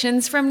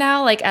 generations from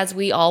now, like as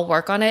we all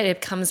work on it,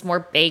 it becomes more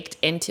baked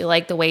into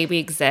like the way we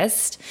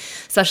exist,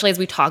 especially as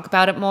we talk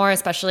about it more,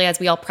 especially as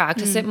we all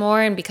practice it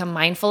more and become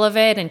mindful of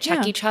it and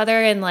check each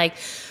other. And like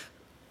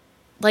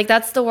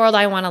that's the world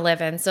I want to live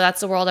in. So that's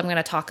the world I'm going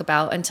to talk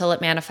about until it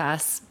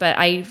manifests. But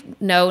I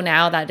know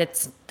now that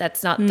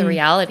that's not the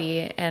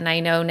reality. And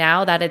I know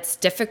now that it's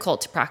difficult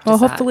to practice. Well,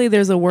 hopefully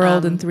there's a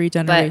world in 3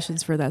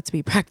 generations for that to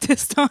be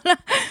practiced on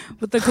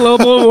with the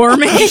global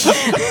warming.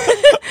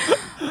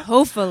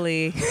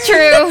 Hopefully.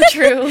 True.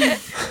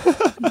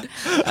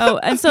 Oh,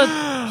 and so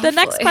the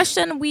next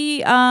question,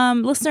 we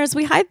listeners,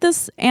 we hide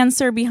this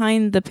answer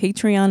behind the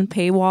Patreon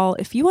paywall.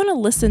 If you want to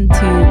listen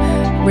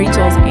to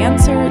Rachel's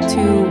answer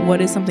to what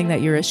is something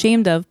that you're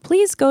ashamed of,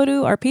 please go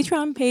to our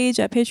Patreon page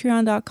at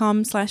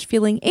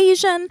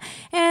patreon.com/feelingasian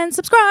and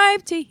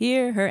subscribe to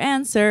hear her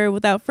answer.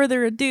 Without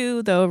further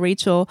ado, though,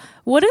 Rachel,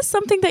 what is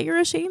something that you're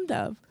ashamed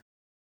of?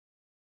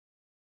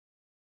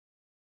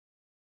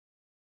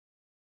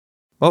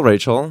 Well,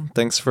 Rachel,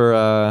 thanks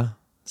for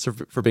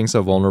being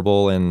so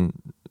vulnerable and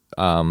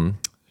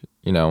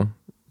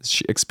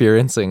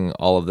experiencing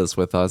all of this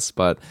with us.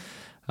 But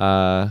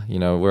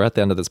we're at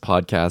the end of this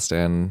podcast,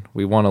 and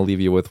we want to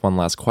leave you with one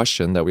last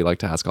question that we like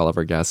to ask all of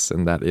our guests,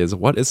 and that is,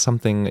 what is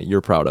something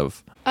you're proud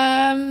of?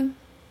 I'm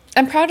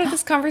proud of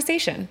this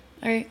conversation.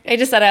 I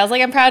just said it. I was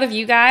like, I'm proud of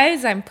you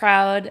guys. I'm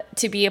proud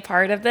to be a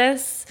part of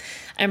this.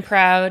 I'm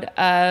proud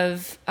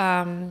of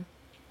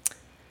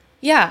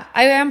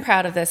I am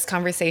proud of this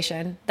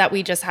conversation that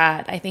we just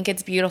had. I think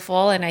it's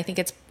beautiful, and I think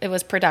it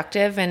was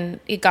productive, and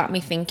it got me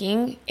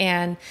thinking,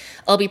 and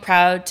I'll be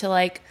proud to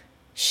like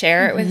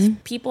share it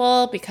with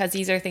people, because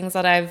these are things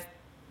that I've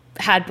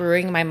had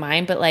brewing in my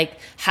mind, but like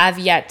have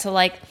yet to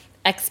like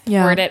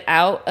export it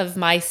out of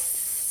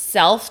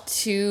myself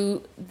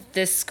to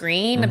this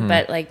screen,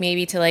 but like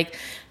maybe to like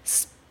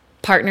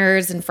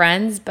partners and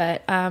friends.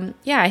 But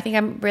I think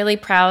I'm really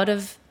proud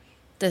of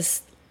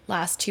this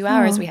last 2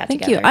 hours we had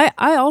together. Thank you.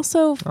 I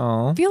also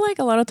feel like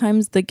a lot of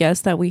times the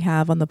guests that we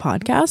have on the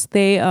podcast,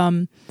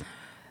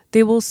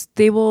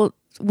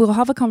 we'll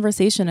have a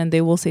conversation and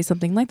they will say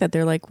something like that.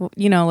 They're like, well,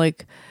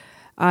 like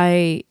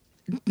I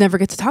never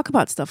get to talk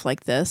about stuff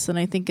like this. And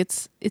I think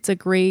it's a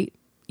great,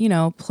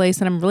 place.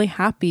 And I'm really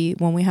happy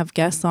when we have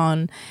guests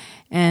on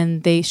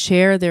and they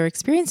share their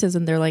experiences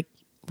and they're like,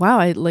 wow,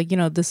 I like,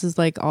 this is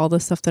like all the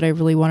stuff that I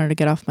really wanted to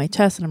get off my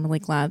chest. And I'm really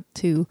glad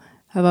to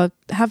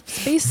have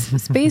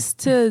space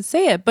to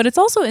say it. But it's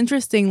also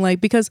interesting,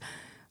 like, because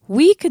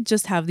we could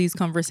just have these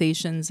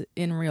conversations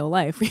in real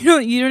life. You know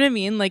what I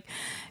mean? Like,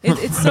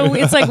 it's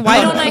like,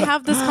 why don't I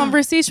have this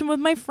conversation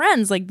with my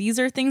friends? Like, these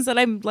are things that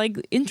I'm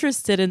like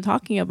interested in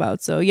talking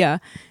about. So yeah,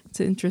 it's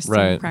an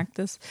interesting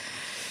practice.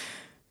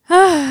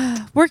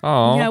 Where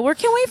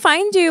can we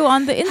find you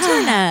on the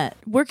internet?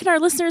 Where can our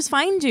listeners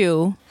find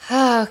you?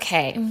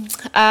 Okay.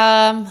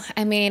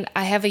 I mean,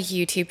 I have a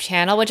YouTube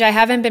channel, which I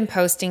haven't been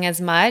posting as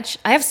much.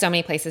 I have so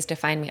many places to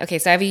find me. Okay,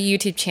 so I have a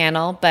YouTube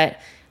channel, but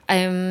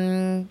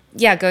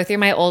go through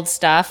my old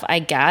stuff, I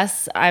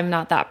guess. I'm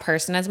not that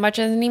person as much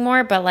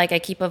anymore, but like I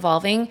keep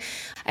evolving.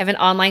 I have an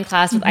online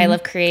class with I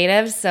Love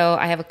Creatives, so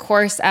I have a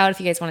course out if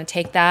you guys want to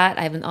take that.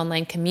 I have an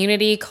online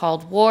community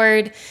called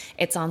Ward.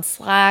 It's on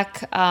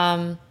Slack.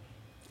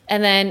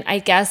 And then I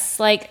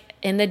guess like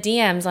in the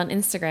DMs on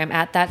Instagram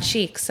at That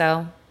Chic.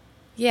 So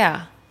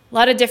yeah, a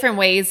lot of different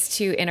ways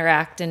to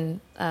interact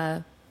and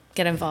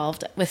get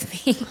involved with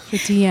me. The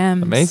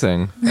DMs.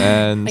 Amazing.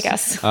 And I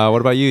guess.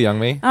 what about you,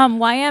 Youngmi?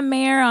 YM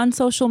Mayer on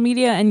social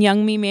media and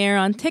Youngmi Mayer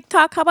on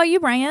TikTok. How about you,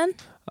 Brian?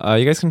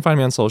 You guys can find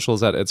me on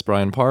socials at It's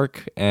Brian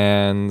Park.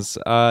 And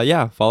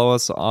follow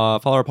us, follow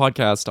our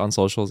podcast on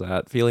socials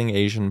at Feeling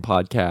Asian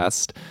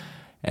Podcast.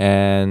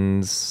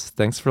 And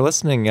thanks for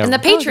listening. And the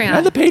Patreon.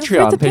 And the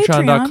Patreon. The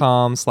Patreon.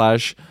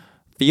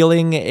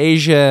 Patreon.com/Feeling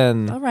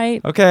Asian. All right.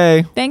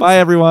 Okay. Thanks. Bye,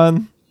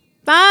 everyone.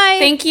 Bye.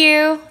 Thank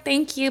you.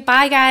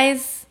 Bye,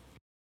 guys.